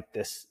don't like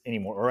this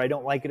anymore, or I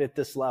don't like it at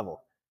this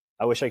level.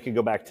 I wish I could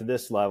go back to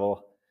this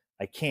level.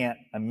 I can't.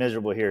 I'm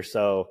miserable here.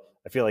 So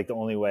I feel like the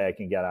only way I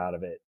can get out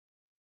of it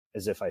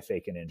is if I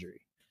fake an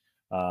injury.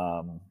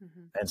 And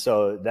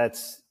so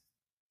that's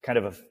kind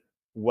of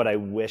what I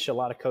wish a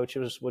lot of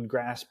coaches would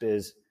grasp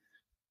is,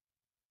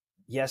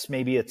 yes,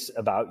 maybe it's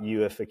about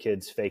you if a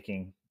kid's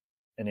faking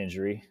an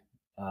injury.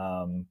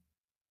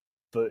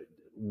 But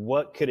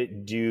what could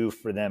it do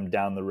for them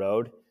down the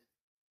road,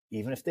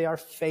 even if they are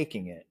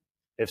faking it?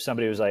 If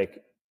somebody was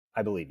like,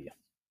 I believe you.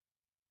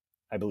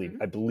 I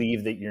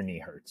believe that your knee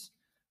hurts.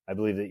 I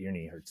believe that your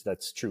knee hurts.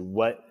 That's true.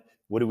 What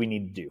do we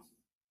need to do?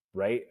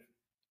 Right?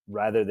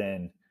 Rather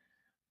than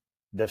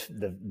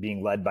the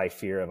being led by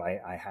fear of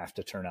I have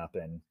to turn up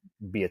and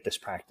be at this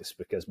practice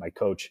because my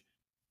coach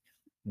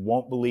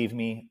won't believe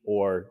me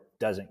or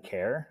doesn't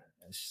care.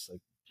 It's just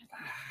like,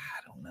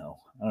 I don't know.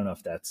 I don't know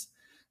if that's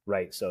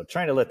right. So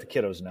trying to let the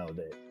kiddos know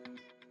that.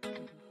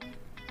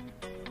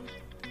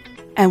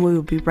 And we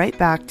will be right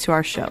back to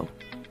our show.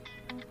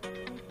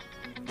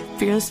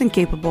 Fearless and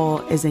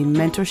Capable is a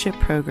mentorship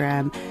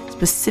program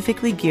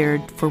specifically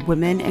geared for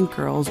women and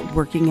girls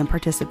working and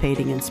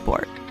participating in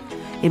sport.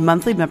 A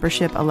monthly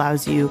membership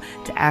allows you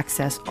to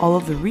access all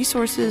of the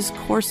resources,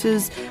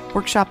 courses,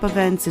 workshop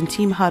events, and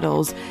team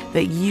huddles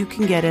that you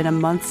can get in a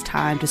month's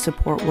time to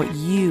support what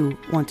you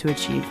want to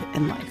achieve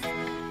in life.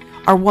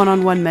 Our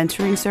one-on-one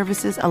mentoring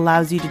services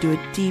allows you to do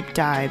a deep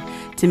dive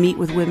to meet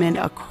with women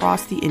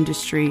across the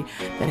industry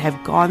that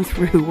have gone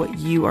through what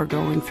you are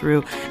going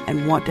through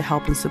and want to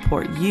help and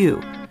support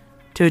you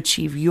to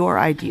achieve your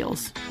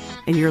ideals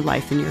in your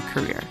life and your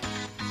career.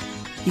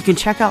 You can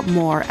check out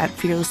more at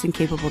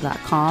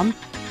fearlessandcapable.com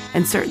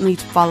and certainly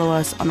follow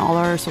us on all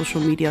our social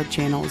media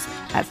channels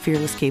at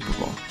Fearless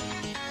Capable.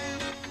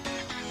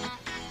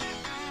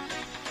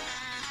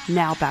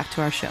 Now back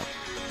to our show.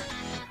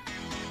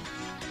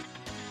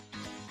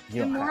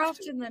 And more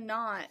often than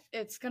not,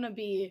 it's going to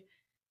be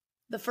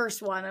the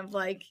first one of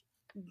like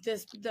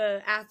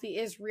the athlete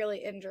is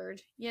really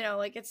injured. You know,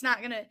 like it's not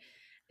going to,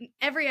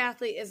 every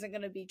athlete isn't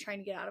going to be trying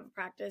to get out of a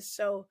practice.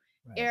 So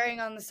erring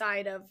on the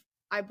side of,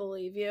 I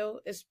believe you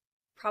is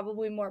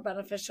probably more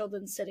beneficial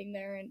than sitting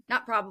there and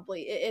not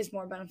probably it is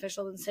more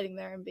beneficial than sitting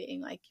there and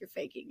being like, you're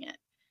faking it,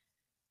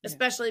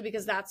 especially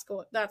because that's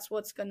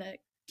what's going to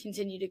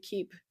continue to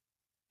keep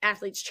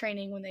athletes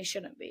training when they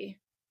shouldn't be.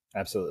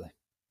 Absolutely.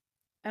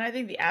 And I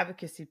think the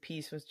advocacy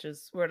piece was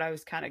just where I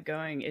was kind of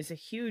going is a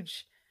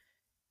huge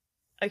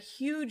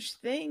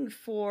thing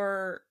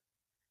for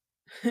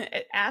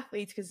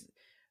athletes, because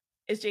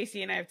as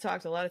JC and I have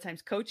talked a lot of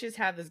times, coaches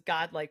have this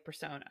godlike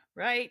persona,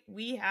 right?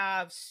 We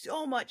have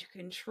so much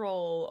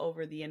control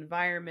over the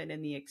environment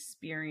and the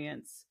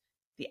experience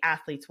the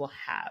athletes will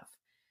have.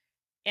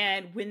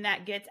 And when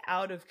that gets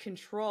out of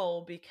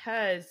control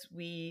because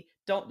we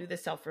don't do the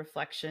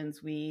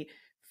self-reflections, we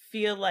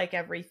feel like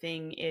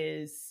everything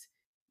is,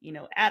 you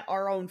know, at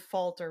our own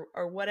fault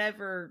or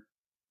whatever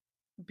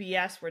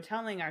BS we're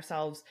telling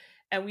ourselves,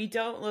 and we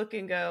don't look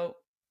and go,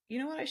 you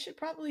know what, I should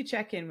probably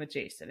check in with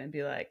Jason and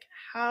be like,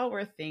 how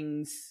are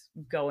things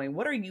going?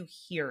 What are you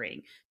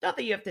hearing? Not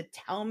that you have to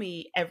tell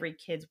me every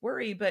kid's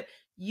worry, but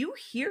you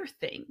hear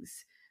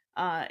things.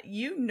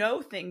 You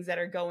know things that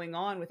are going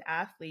on with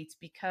athletes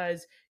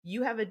because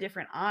you have a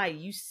different eye.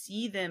 You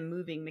see them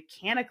moving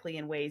mechanically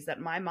in ways that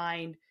my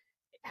mind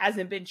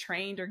hasn't been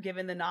trained or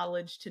given the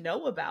knowledge to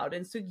know about.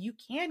 And so you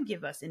can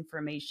give us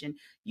information.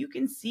 You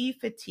can see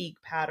fatigue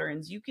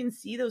patterns. You can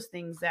see those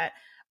things that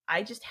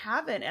I just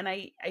haven't. And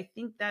I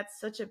think that's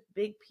such a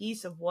big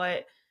piece of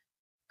what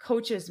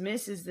coaches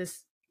miss is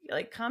this,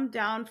 like, come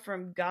down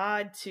from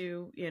God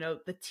to, you know,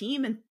 the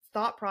team and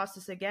thought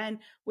process again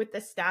with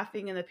the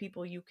staffing and the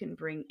people you can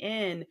bring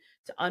in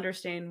to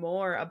understand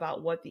more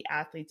about what the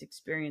athlete's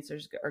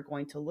experiences are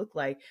going to look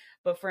like.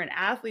 But for an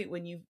athlete,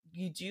 when you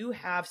do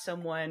have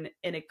someone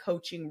in a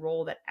coaching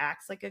role that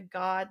acts like a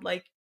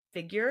God-like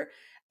figure,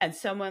 and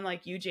someone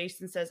like you,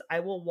 Jason, says,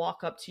 I will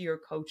walk up to your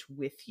coach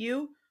with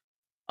you.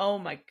 Oh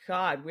my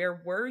God,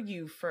 where were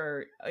you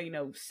for,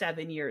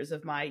 7 years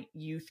of my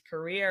youth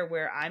career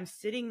where I'm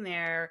sitting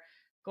there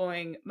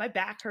going, my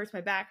back hurts, my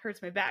back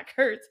hurts, my back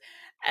hurts.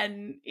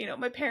 And,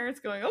 my parents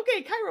going,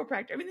 okay,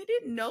 chiropractor. I mean, they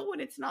didn't know when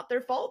it's not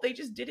their fault. They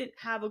just didn't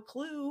have a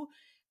clue.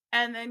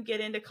 And then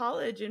get into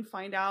college and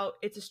find out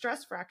it's a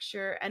stress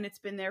fracture and it's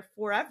been there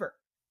forever.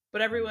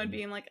 But everyone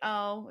being like,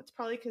 oh, it's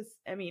probably because,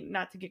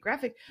 not to get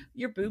graphic,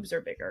 your boobs are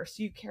bigger.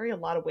 So you carry a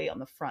lot of weight on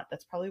the front.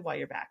 That's probably why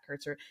your back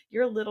hurts. Or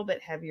you're a little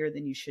bit heavier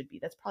than you should be.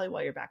 That's probably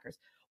why your back hurts.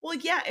 Well,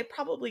 yeah, it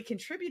probably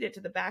contributed to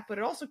the back, but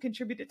it also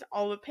contributed to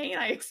all the pain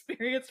I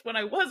experienced when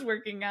I was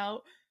working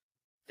out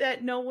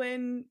that no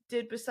one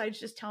did besides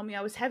just tell me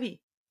I was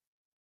heavy.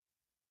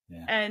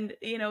 Yeah. And,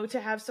 to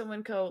have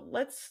someone go,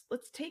 let's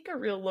take a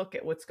real look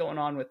at what's going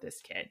on with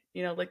this kid.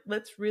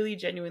 Let's really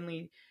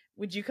genuinely,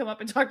 would you come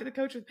up and talk to the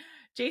coach with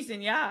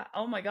Jason? Yeah.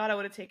 Oh my God, I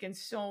would have taken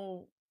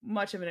so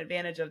much of an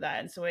advantage of that.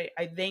 And so I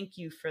thank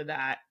you for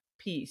that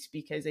piece,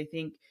 because I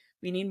think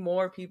we need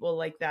more people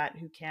like that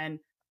who can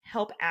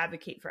help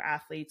advocate for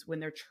athletes when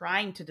they're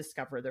trying to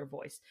discover their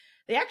voice.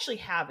 They actually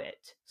have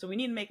it. So we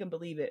need to make them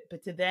believe it,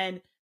 but to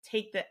then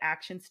take the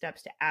action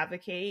steps to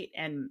advocate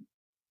and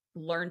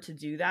learn to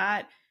do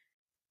that,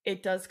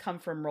 it does come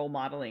from role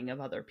modeling of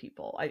other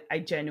people. I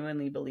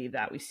genuinely believe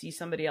that we see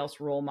somebody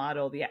else role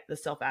model the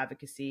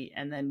self-advocacy,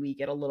 and then we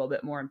get a little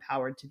bit more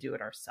empowered to do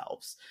it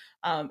ourselves.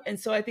 And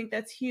so I think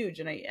that's huge.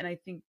 And I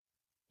think,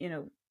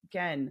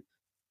 again,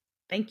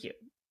 thank you.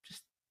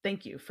 Just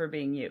thank you for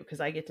being you,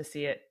 because I get to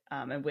see it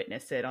and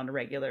witness it on a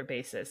regular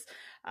basis.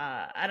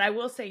 And I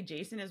will say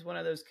Jason is one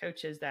of those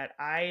coaches that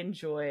I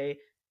enjoy,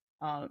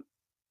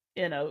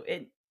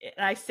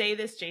 and I say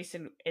this,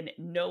 Jason, in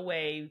no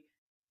way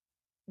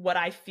what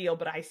I feel,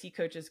 but I see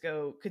coaches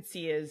could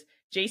see is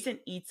Jason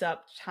eats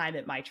up time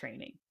at my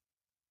training,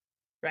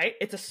 right?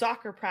 It's a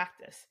soccer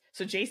practice.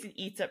 So Jason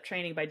eats up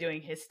training by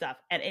doing his stuff.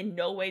 And in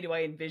no way do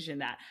I envision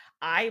that.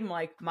 I'm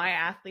like, my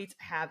athletes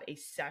have a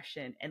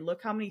session and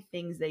look how many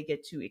things they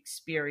get to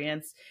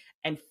experience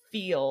and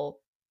feel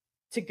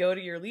to go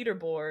to your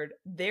leaderboard.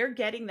 They're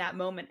getting that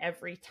moment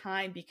every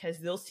time because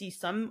they'll see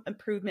some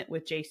improvement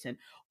with Jason,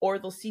 or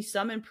they'll see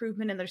some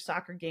improvement in their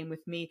soccer game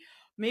with me.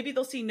 Maybe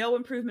they'll see no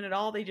improvement at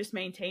all. They just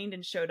maintained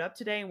and showed up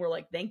today. And we're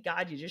like, thank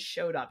God you just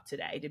showed up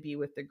today to be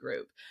with the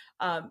group.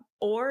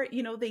 Or,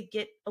 they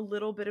get a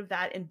little bit of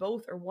that in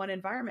both or one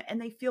environment,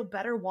 and they feel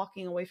better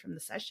walking away from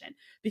the session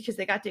because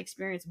they got to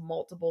experience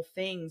multiple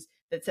things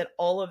that said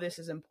all of this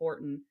is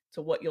important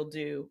to what you'll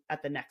do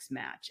at the next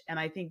match. And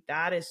I think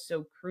that is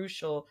so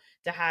crucial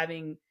to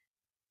having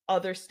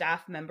other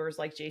staff members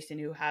like Jason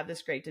who have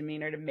this great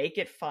demeanor to make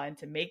it fun,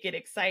 to make it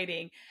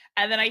exciting.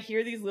 And then I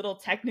hear these little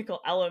technical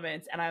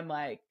elements and I'm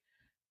like,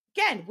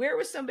 again, where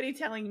was somebody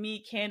telling me,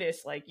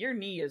 Candace, like your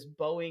knee is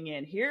bowing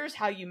in, here's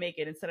how you make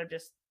it, instead of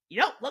just, you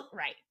don't look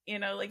right.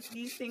 Like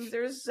these things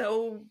are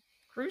so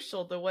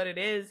crucial to what it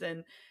is.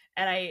 And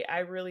I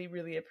really,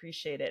 really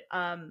appreciate it.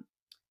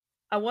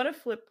 I want to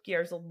flip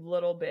gears a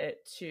little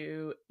bit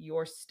to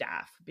your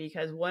staff,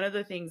 because one of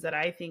the things that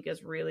I think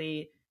is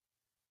really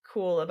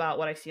cool about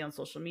what I see on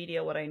social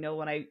media, what I know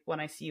when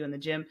I see you in the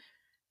gym,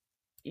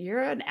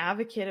 you're an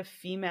advocate of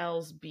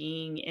females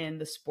being in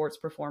the sports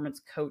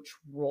performance coach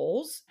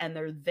roles, and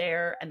they're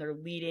there and they're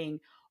leading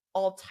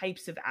all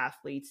types of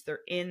athletes. They're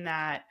in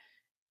that,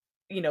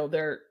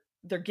 they're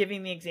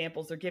giving the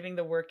examples, they're giving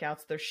the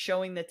workouts, they're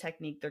showing the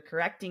technique, they're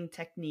correcting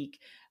technique,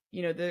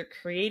 they're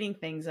creating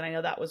things. And I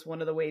know that was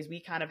one of the ways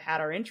we kind of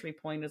had our entry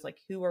point, is like,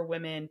 who are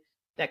women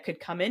that could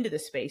come into the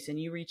space, and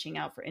you reaching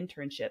out for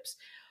internships.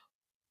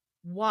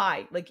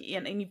 Why?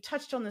 And you've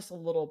touched on this a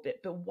little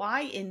bit, but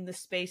why in the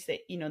space that,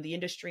 the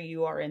industry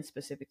you are in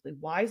specifically,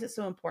 why is it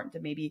so important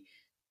to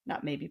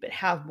but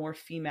have more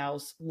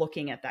females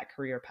looking at that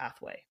career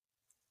pathway?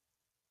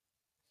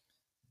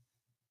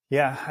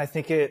 Yeah, I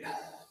think it,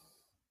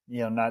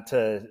 not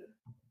to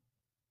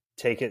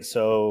take it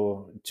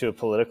so to a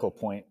political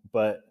point,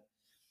 but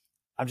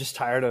I'm just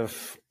tired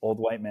of old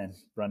white men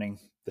running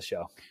the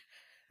show,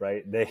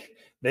 right?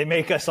 They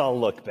make us all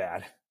look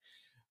bad.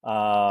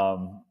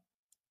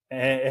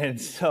 And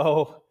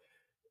so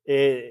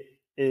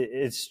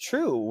it's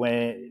true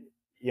when,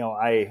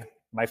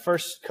 my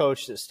first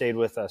coach that stayed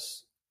with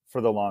us for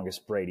the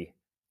longest, Brady,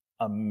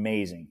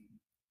 amazing.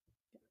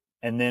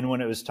 And then when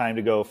it was time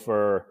to go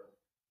for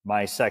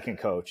my second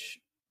coach,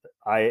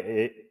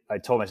 I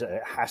told myself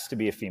it has to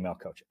be a female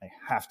coach. I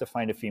have to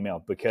find a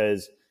female,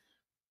 because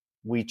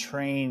we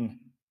train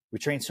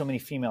so many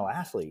female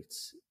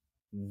athletes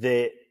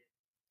that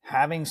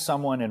having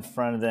someone in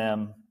front of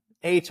them,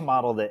 to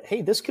model that,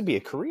 hey, this could be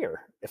a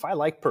career. If I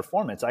like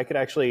performance, I could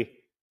actually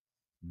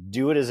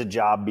do it as a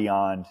job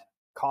beyond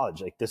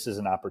college. Like, this is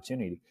an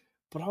opportunity.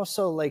 But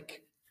also,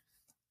 like,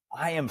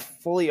 I am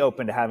fully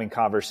open to having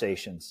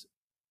conversations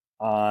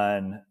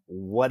on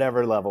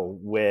whatever level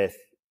with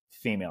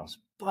females.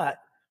 But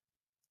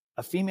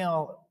a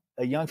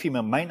young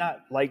female might not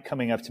like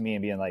coming up to me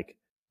and being like,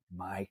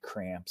 my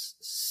cramps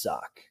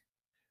suck,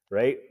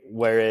 right?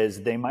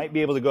 Whereas they might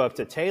be able to go up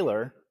to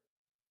Taylor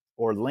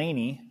or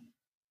Lainey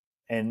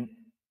and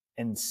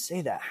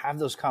say that, have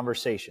those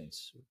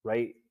conversations,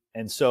 right?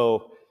 And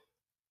so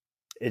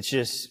it's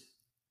just,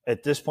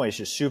 at this point, it's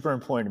just super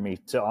important to me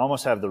to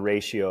almost have the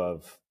ratio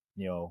of,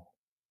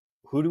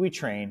 who do we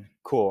train?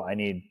 Cool. I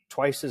need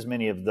twice as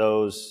many of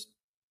those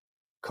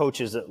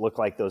coaches that look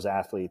like those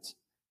athletes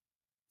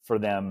for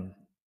them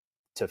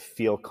to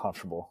feel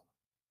comfortable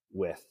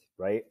with,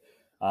 right?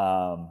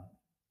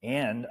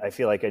 And I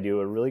feel like I do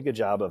a really good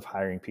job of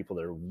hiring people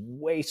that are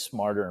way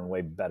smarter and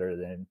way better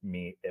than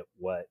me at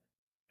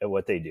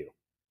what they do.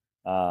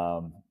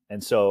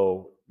 And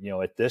so,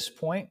 at this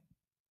point,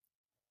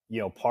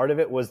 part of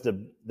it was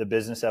the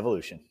business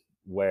evolution,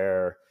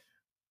 where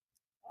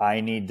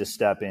I need to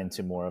step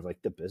into more of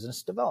like the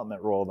business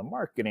development role, the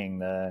marketing,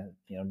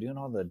 doing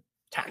all the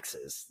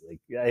taxes.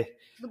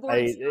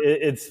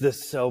 It's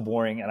just so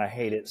boring, and I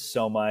hate it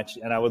so much.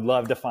 And I would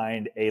love to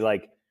find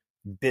a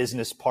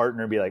business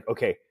partner, be like,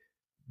 okay,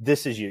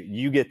 this is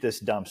you get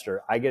this dumpster,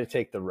 I get to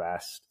take the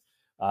rest.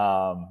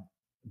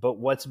 But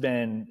what's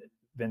been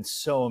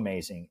so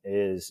amazing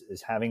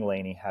is having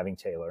Lainey, having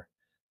Taylor.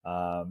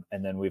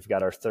 And then we've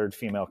got our third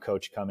female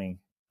coach coming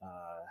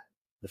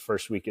the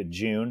first week of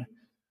June.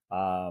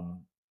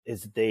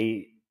 Is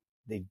they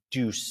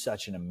do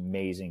such an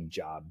amazing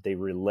job. They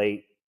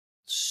relate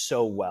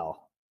so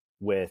well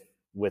with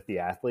the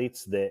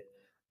athletes that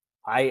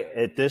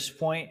at this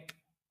point,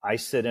 I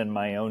sit in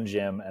my own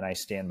gym and I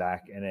stand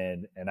back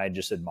and I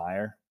just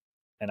admire,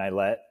 and I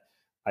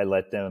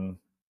let them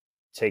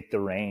take the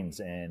reins.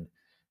 And,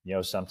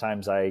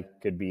 sometimes I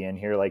could be in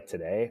here like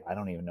today. I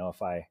don't even know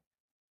if I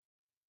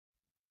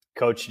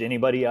coached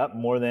anybody up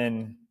more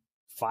than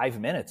 5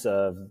 minutes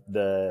of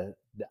the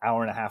the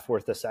hour and a half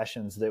worth of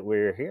sessions that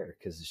we're here,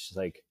 because it's just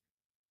like,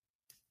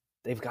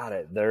 they've got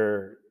it.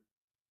 They're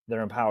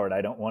empowered.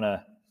 I don't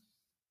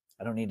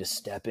need to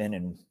step in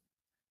and,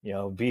 you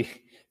know, be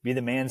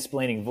the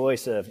mansplaining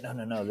voice of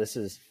no, this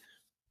is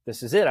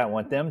it. I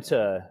want them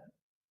to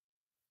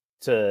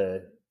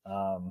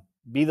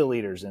be the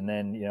leaders. And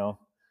then, you know,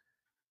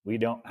 we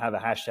don't have a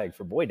hashtag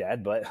for boy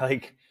dad, but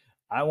like,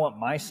 I want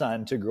my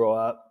son to grow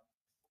up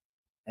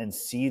and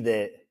see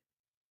that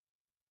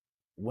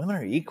women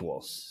are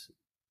equals,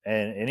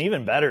 and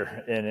even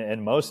better in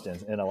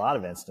a lot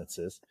of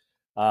instances.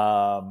 You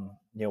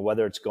know,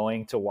 whether it's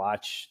going to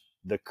watch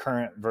the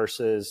current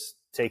versus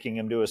taking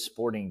him to a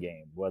sporting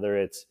game, whether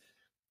it's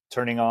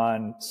turning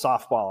on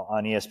softball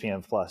on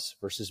ESPN Plus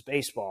versus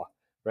baseball,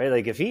 right?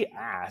 Like if he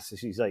asks,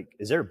 he's like,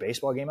 is there a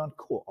baseball game on?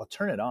 Cool, I'll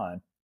turn it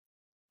on,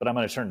 but I'm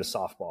going to turn to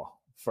softball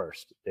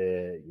first.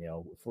 You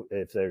know,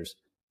 if there's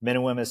men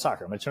and women's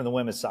soccer, I'm going to turn the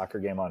women's soccer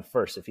game on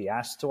first. If he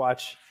asks to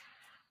watch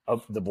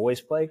the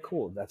boys play,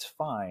 cool, that's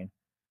fine.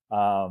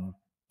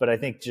 But I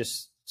think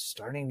just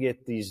starting to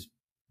get these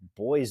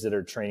boys that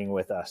are training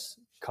with us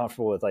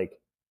comfortable with, like,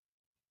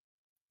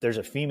 there's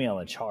a female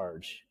in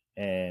charge,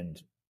 and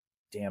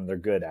damn, they're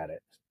good at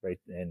it, right?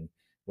 And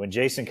when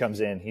Jason comes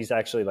in, he's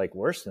actually like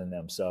worse than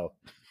them. So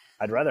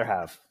I'd rather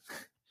have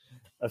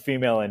a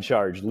female in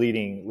charge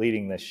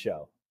leading this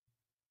show.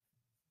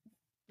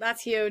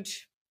 That's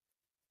huge.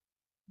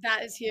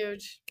 That is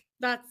huge.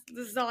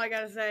 This is all I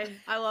gotta say.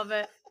 I love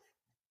it.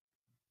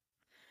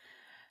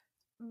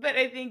 But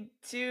I think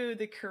too,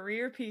 the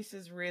career piece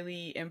is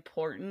really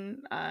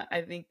important.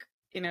 I think,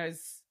 you know,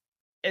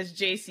 as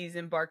JC's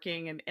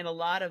embarking, and a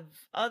lot of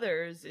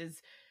others,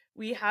 is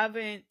we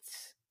haven't,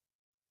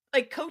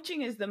 like,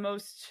 coaching is the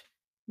most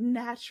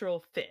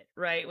natural fit,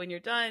 right? When you're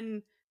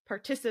done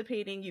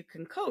participating, you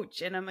can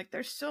coach. And I'm like,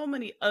 there's so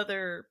many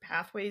other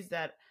pathways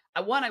that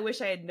I wish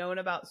I had known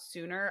about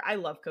sooner. I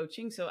love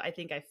coaching, so I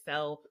think I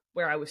fell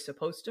where I was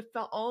supposed to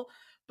fall.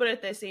 But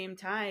at the same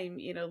time,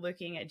 you know,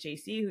 looking at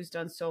JC, who's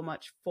done so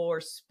much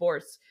for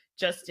sports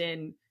just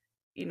in,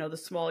 you know, the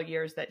small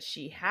years that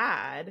she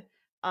had,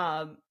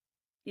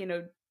 you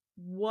know,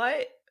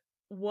 what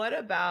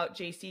about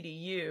JC to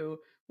you,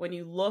 when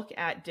you look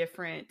at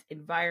different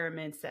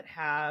environments that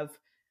have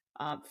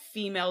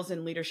females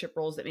in leadership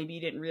roles that maybe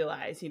you didn't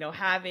realize, you know,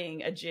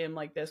 having a gym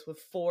like this with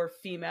 4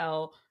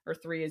 female, or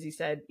 3, as you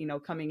said, you know,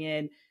 coming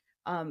in,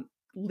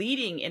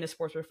 leading in a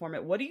sports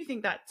format, what do you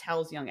think that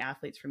tells young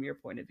athletes from your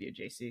point of view,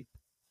 JC?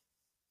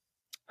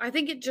 I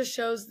think it just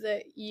shows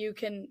that you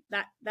can,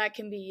 that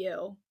can be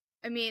you.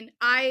 I mean,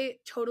 I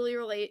totally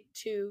relate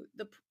to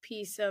the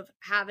piece of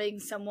having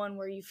someone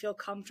where you feel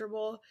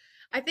comfortable.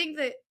 I think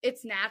that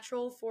it's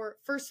natural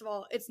first of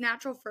all, it's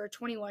natural for a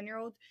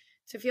 21-year-old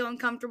to feel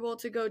uncomfortable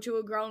to go to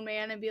a grown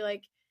man and be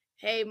like,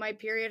 hey, my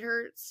period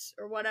hurts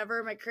or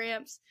whatever, my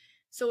cramps.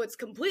 So it's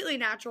completely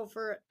natural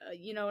for,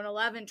 you know, an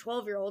 11,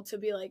 12-year-old to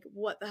be like,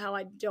 what the hell?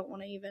 I don't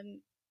want to even,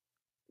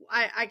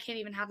 I can't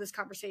even have this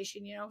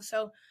conversation, you know?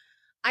 So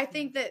I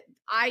think that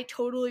I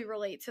totally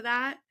relate to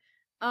that.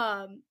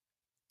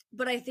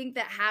 But I think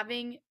that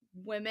having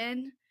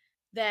women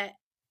that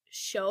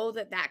show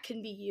that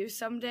can be you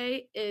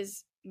someday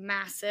is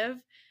massive.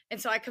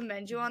 And so I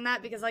commend you on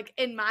that, because, like,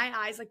 in my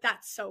eyes, like,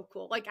 that's so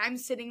cool. Like, I'm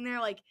sitting there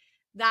like,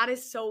 that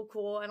is so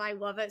cool. And I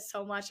love it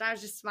so much. And I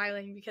was just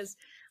smiling because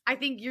I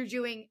think you're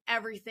doing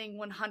everything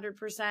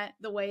 100%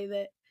 the way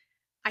that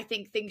I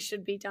think things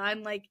should be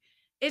done. Like,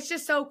 it's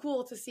just so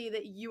cool to see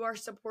that you are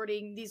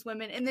supporting these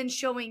women and then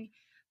showing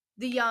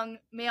the young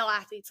male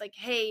athletes, like,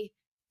 hey,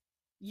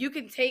 you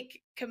can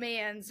take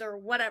commands or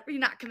whatever,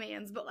 not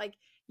commands, but like,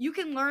 you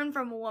can learn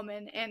from a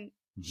woman, and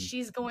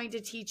she's going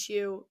to teach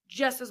you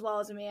just as well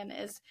as a man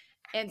is,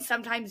 and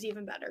sometimes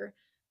even better.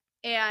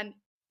 And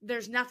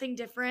there's nothing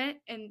different.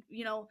 And,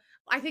 you know,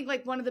 I think,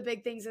 like, one of the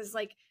big things is,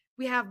 like,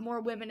 we have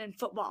more women in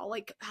football,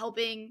 like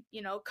helping,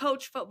 you know,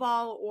 coach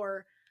football,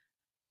 or,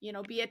 you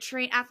know, be a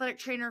athletic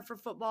trainer for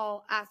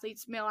football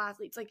athletes, male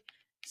athletes. Like,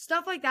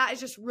 stuff like that is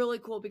just really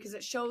cool because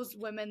it shows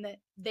women that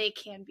they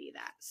can be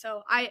that.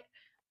 So I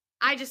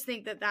just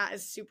think that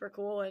is super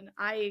cool, and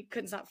I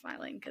couldn't stop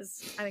smiling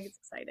because I think it's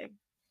exciting.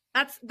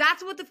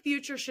 That's what the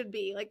future should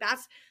be. Like,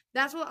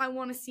 that's what I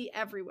want to see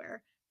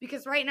everywhere,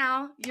 because right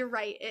now, you're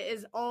right, it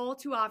is all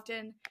too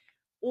often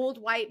old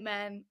white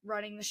men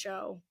running the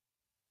show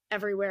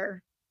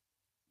everywhere,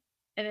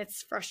 and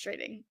it's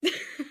frustrating.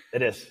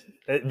 It is.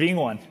 Being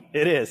one,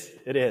 it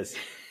is.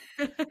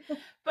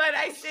 But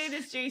I say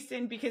this,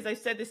 Jason, because I've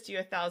said this to you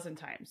 1,000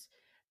 times.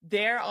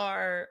 There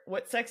are,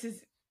 what sex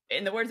is,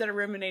 in the words that are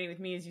ruminating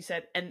with me, as you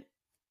said, and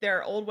there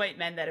are old white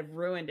men that have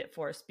ruined it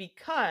for us,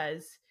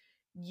 because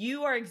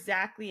you are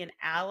exactly an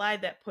ally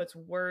that puts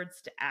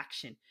words to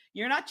action.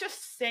 You're not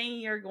just saying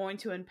you're going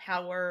to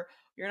empower.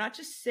 You're not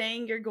just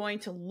saying you're going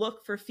to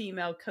look for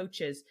female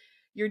coaches.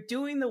 You're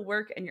doing the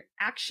work, and you're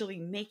actually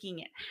making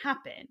it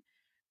happen.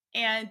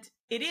 And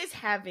it is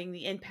having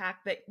the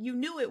impact that you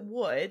knew it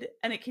would,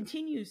 and it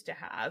continues to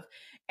have.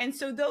 And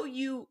so though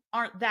you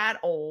aren't that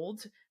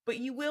old, but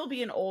you will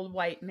be an old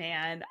white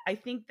man, I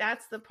think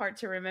that's the part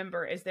to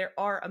remember, is there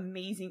are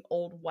amazing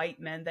old white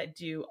men that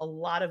do a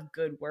lot of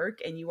good work,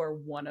 and you are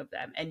one of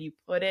them. And you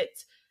put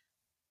it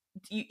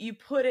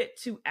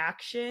to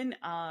action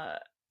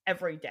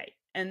every day.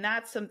 And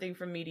that's something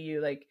from me to you.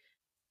 Like,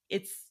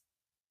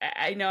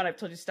 I know, and I've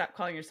told you, stop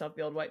calling yourself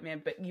the old white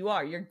man, but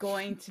you're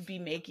going to be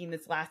making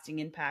this lasting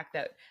impact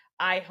that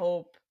I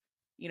hope,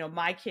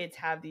 my kids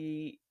have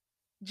the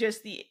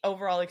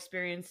overall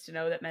experience to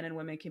know that men and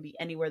women can be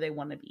anywhere they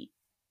want to be.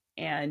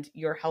 And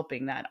you're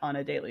helping that on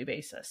a daily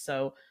basis.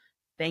 So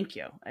thank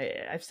you.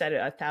 I've said it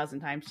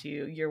 1,000 times to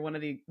you. You're one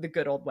of the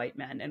good old white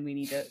men, and we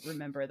need to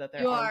remember that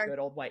there are good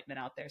old white men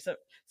out there. So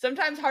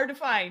sometimes hard to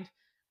find,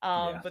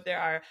 but there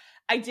are.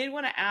 I did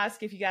want to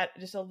ask if you got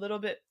just a little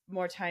bit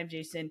more time,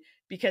 Jason,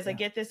 because I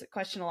get this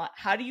question a lot.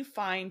 How do you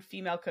find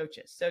female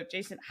coaches? So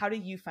Jason, how do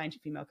you find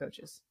female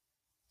coaches?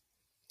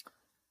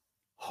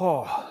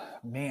 Oh,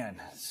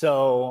 man.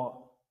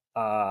 So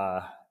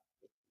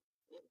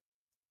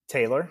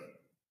Taylor,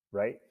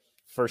 right?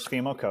 First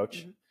female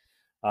coach.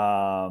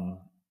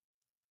 Mm-hmm.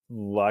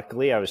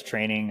 Luckily, I was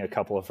training a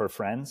couple of her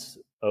friends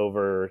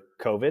over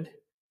COVID,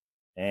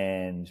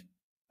 and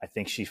I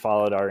think she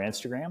followed our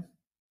Instagram,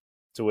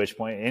 to which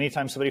point,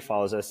 anytime somebody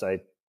follows us, I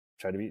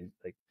try to be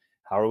like,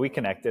 how are we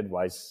connected?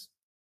 Why is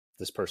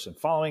this person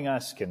following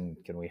us? Can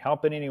we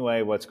help in any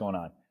way? What's going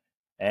on?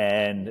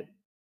 And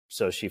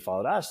so she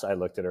followed us. I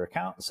looked at her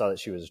account, saw that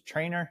she was a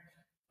trainer,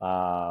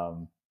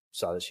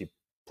 saw that she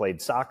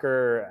played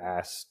soccer,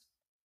 asked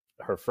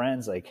her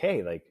friends, like,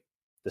 hey, like,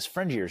 this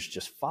friend of yours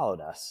just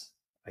followed us.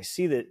 I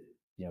see that,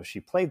 she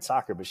played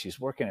soccer, but she's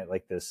working at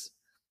like this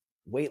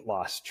weight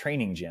loss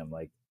training gym.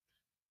 Like,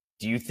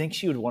 do you think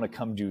she would want to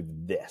come do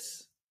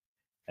this?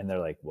 And they're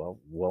like, well,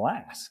 we'll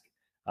ask.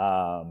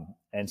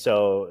 And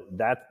so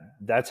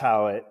that's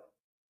how it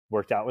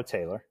worked out with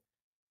Taylor.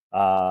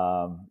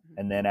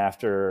 And then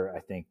after,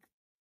 I think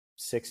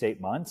 6-8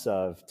 months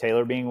of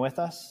Taylor being with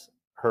us,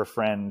 her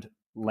friend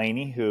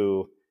Lainey,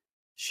 who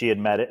she had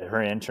met at her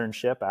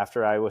internship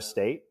after Iowa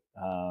State,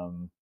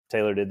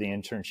 Taylor did the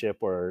internship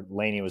where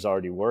Lainey was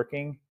already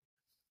working.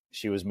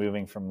 She was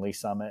moving from Lee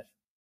Summit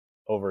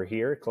over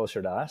here, closer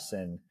to us,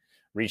 and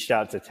reached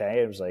out to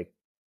Tay. It was like,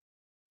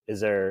 is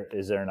there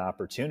an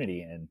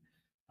opportunity? And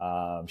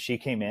she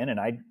came in, and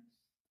I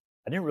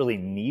didn't really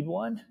need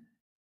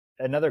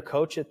another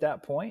coach at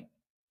that point.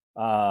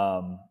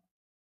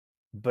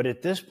 But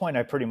at this point,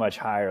 I pretty much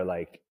hire,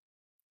 like,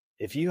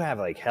 if you have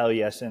like hell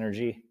yes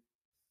energy,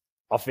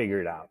 I'll figure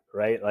it out,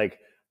 right? Like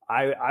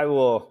I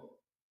will,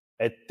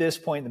 at this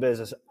point in the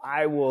business,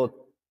 I will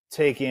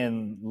take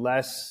in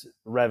less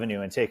revenue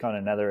and take on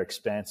another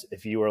expense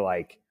if you were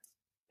like,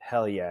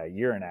 hell yeah,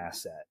 you're an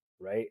asset,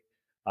 right?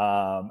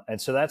 And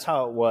so that's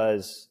how it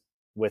was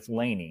with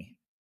Lainey.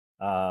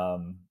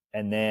 And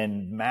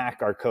then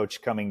Mac, our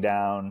coach, coming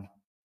down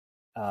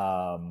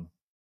from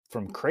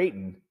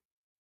Creighton.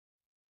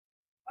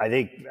 I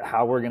think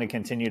how we're going to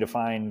continue to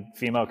find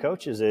female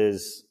coaches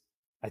is,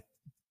 I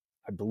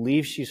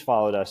believe she's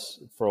followed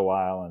us for a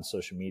while on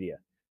social media.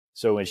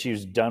 So when she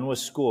was done with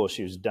school,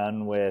 she was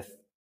done with,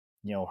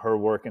 her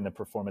work in the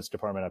performance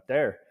department up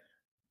there.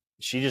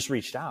 She just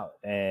reached out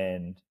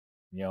and,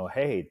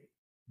 hey,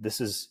 this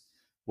is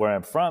where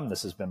I'm from.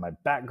 This has been my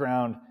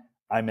background.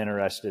 I'm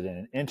interested in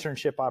an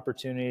internship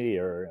opportunity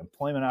or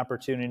employment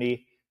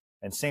opportunity.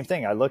 And same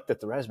thing. I looked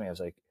at the resume. I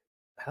was like,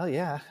 hell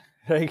yeah.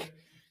 Like,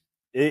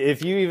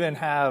 if you even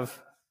have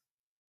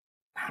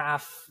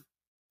half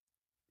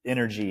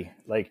energy,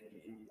 like,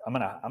 I'm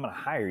gonna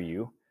hire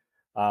you.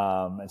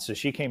 And so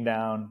she came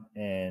down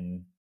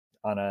and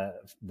on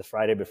the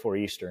Friday before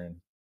Easter,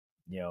 and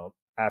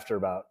after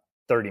about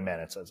 30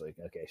 minutes, I was like,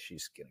 okay,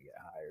 she's gonna get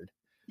hired.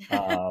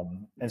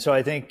 And so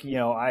I think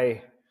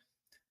I've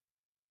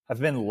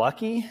been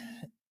lucky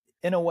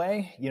in a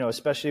way,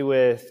 especially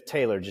with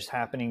Taylor just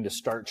happening to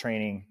start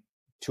training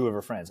two of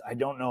her friends. I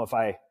don't know if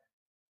I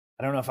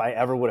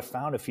ever would have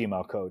found a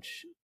female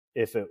coach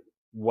if it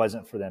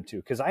wasn't for them too,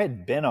 because I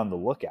had been on the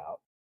lookout.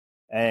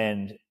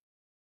 And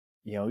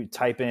you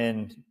type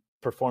in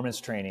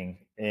performance training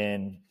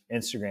in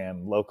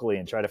Instagram locally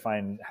and try to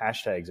find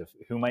hashtags of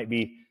who might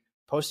be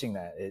posting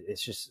that.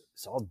 It's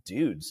all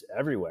dudes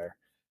everywhere.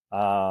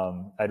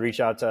 I'd reach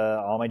out to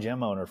all my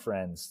gym owner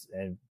friends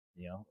and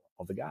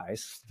all the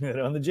guys that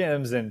own the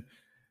gyms and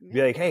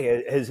be like,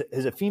 hey,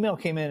 has a female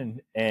came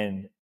in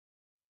and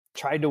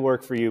tried to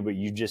work for you, but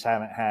you just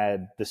haven't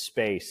had the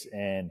space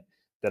and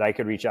that I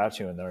could reach out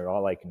to? And they're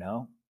all like,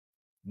 no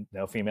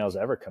females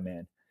ever come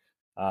in.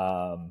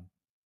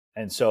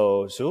 And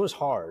so it was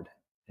hard.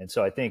 And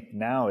so I think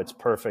now it's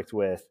perfect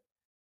with,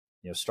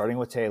 starting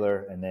with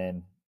Taylor and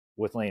then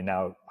with Lane,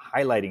 now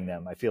highlighting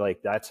them. I feel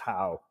like that's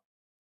how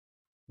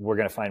we're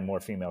going to find more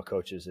female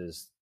coaches,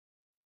 is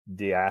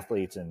the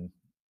athletes and,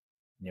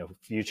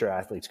 future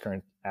athletes,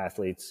 current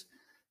athletes,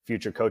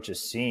 future coaches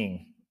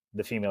seeing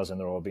the females in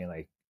the role being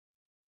like,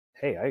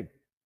 hey, I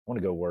want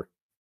to go work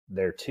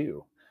there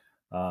too.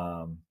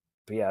 But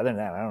yeah, other than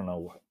that, I don't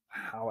know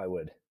how I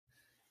would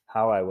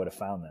have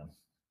found them.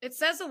 It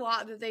says a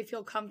lot that they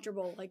feel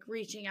comfortable like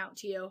reaching out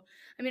to you.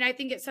 I mean, I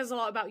think it says a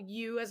lot about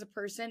you as a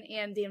person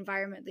and the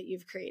environment that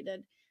you've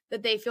created,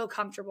 that they feel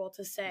comfortable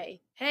to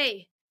say,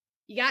 hey,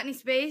 you got any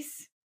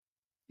space?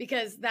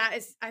 Because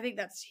I think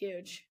that's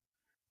huge.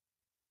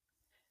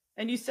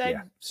 And you said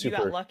you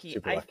got lucky.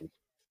 Super lucky.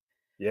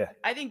 Yeah.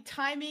 I think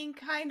timing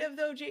kind of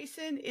though,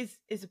 Jason,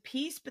 is a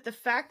piece, but the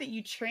fact that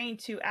you trained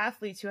 2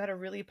 athletes who had a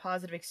really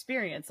positive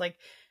experience, like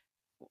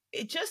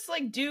it just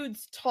like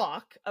dudes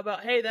talk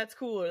about, hey, that's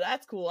cool, or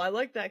that's cool, I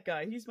like that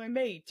guy, he's my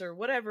mate, or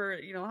whatever,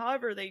 you know,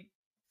 however they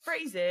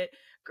phrase it.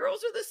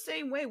 Girls are the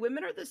same way.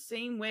 Women are the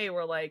same way.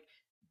 We're like,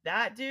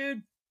 that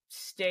dude,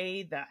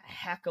 stay the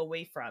heck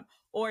away from.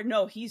 Or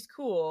no, he's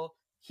cool,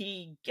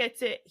 he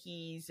gets it,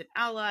 he's an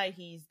ally,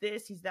 he's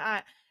this, he's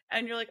that.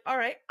 And you're like, all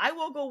right, I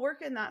will go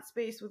work in that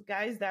space with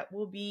guys that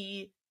will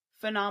be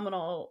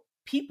phenomenal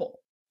people.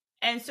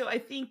 And so I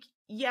think,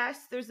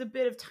 yes, there's a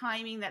bit of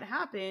timing that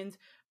happens,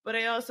 but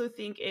I also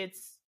think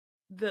it's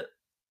the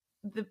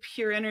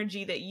pure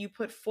energy that you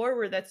put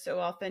forward that's so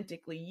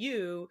authentically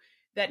you,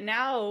 that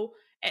now,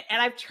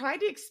 and I've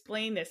tried to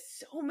explain this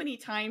so many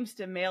times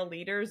to male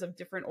leaders of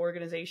different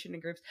organizations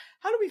and groups,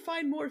 how do we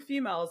find more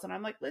females? And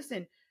I'm like,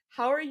 listen,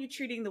 how are you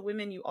treating the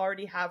women you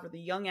already have, or the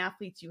young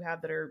athletes you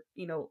have that are,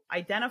 you know,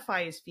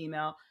 identify as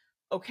female?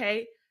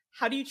 Okay,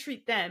 how do you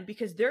treat them?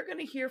 Because they're going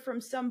to hear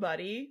from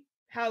somebody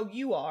how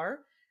you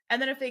are.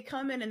 And then if they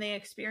come in and they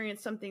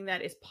experience something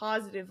that is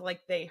positive,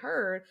 like they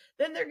heard,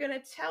 then they're going to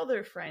tell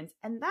their friends.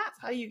 And that's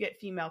how you get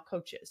female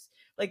coaches.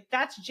 Like,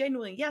 that's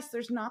genuinely, yes,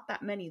 there's not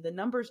that many. The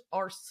numbers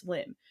are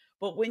slim.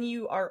 But when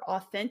you are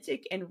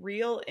authentic and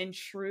real and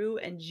true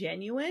and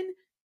genuine,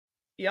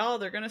 y'all,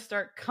 they're going to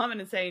start coming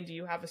and saying, do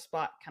you have a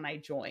spot? Can I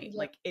join? Yeah.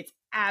 Like, it's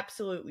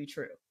absolutely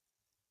true.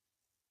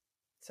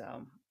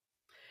 So,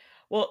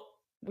 well,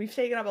 we've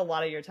taken up a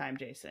lot of your time,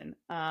 Jason.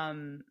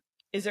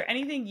 Is there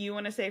anything you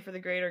want to say for the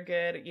greater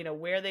good, you know,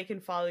 where they can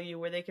follow you,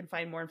 where they can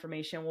find more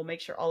information? We'll make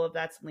sure all of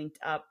that's linked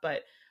up.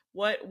 But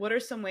what are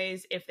some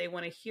ways, if they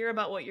want to hear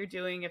about what you're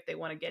doing, if they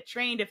want to get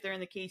trained, if they're in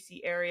the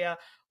KC area,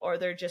 or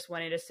they're just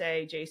wanting to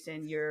say,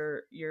 Jason,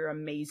 you're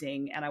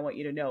amazing, and I want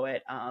you to know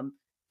it, and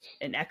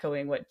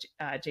echoing what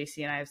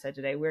JC and I have said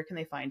today, where can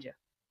they find you?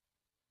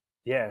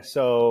 Yeah,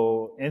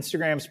 so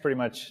Instagram's pretty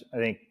much, I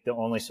think, the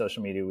only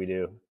social media we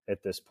do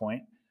at this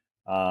point.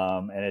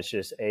 And it's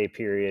just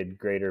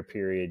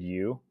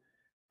A.greater.u.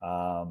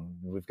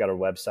 We've got our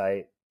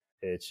website.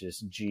 It's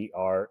just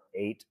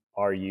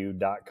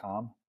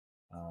gr8ru.com.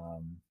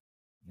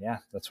 Yeah,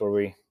 that's where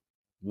we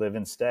live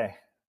and stay.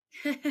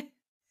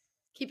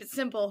 Keep it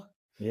simple.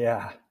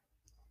 Yeah.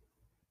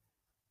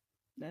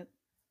 That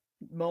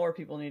more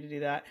people need to do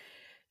that.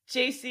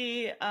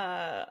 JC,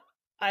 I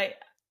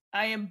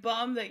am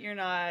bummed that you're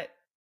not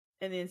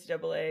in the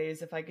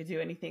NCAAs. If I could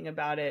do anything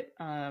about it,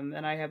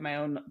 and I have my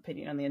own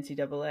opinion on the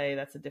NCAA,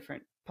 that's a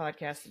different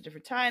podcast, a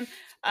different time.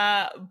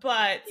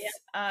 But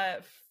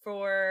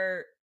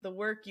for the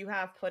work you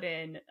have put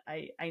in,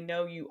 I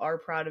know you are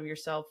proud of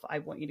yourself. I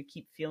want you to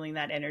keep feeling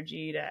that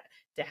energy to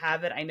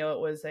have it. I know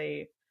it was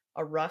a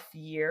rough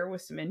year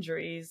with some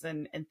injuries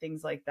and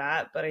things like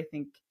that, but I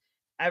think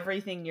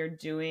everything you're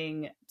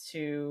doing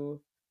to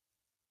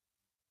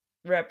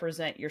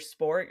represent your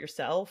sport,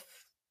 yourself,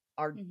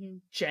 our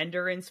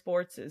gender in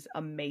sports is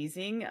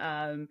amazing.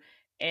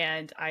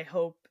 And I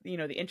hope, you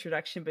know, the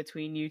introduction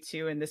between you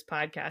two and this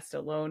podcast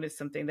alone is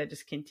something that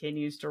just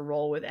continues to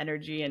roll with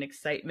energy and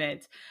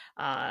excitement.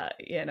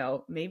 You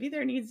know, maybe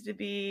there needs to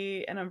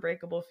be an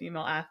Unbreakable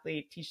Female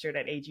Athlete t-shirt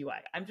at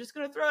AGY. I'm just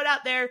going to throw it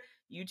out there.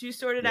 You two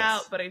sort it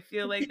out, but I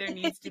feel like there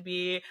needs to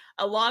be,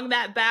 along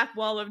that back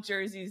wall of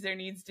jerseys, there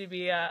needs to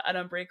be an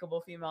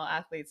Unbreakable Female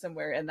Athlete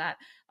somewhere in that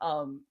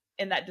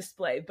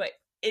display. But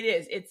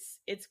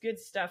it's good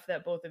stuff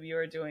that both of you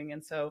are doing.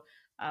 And so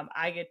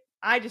I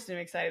just am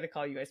excited to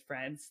call you guys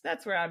friends.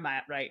 That's where I'm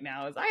at right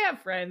now, is I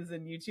have friends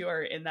and you two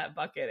are in that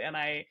bucket, and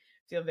I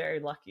feel very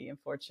lucky and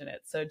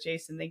fortunate. So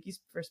Jason, thank you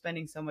for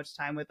spending so much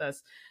time with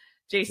us.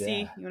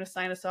 JC, you want to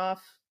sign us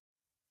off?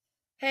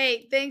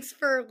 Hey, thanks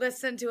for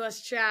listening to us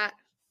chat.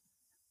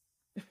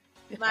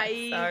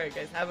 Bye. All right,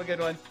 guys, have a good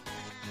one.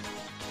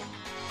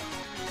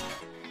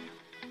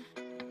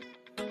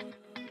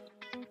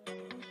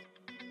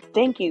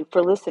 Thank you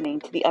for listening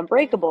to the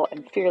Unbreakable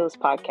and Fearless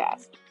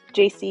podcast.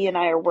 JC and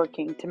I are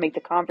working to make the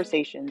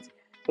conversations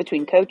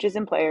between coaches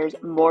and players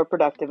more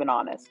productive and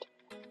honest.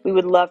 We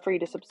would love for you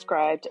to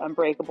subscribe to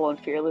Unbreakable and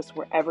Fearless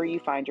wherever you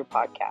find your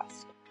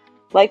podcast.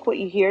 Like what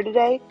you hear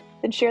today?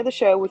 Then share the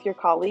show with your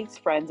colleagues,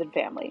 friends, and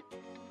family.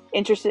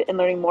 Interested in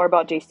learning more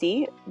about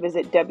JC?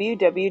 Visit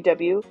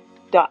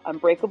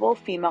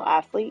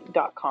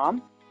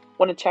www.unbreakablefemaleathlete.com.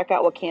 Want to check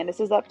out what Candace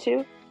is up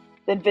to?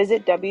 Then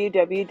visit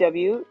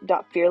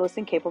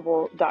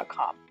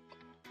www.fearlessandcapable.com.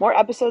 More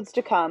episodes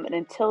to come, and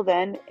until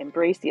then,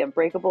 embrace the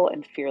unbreakable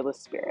and fearless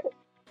spirit.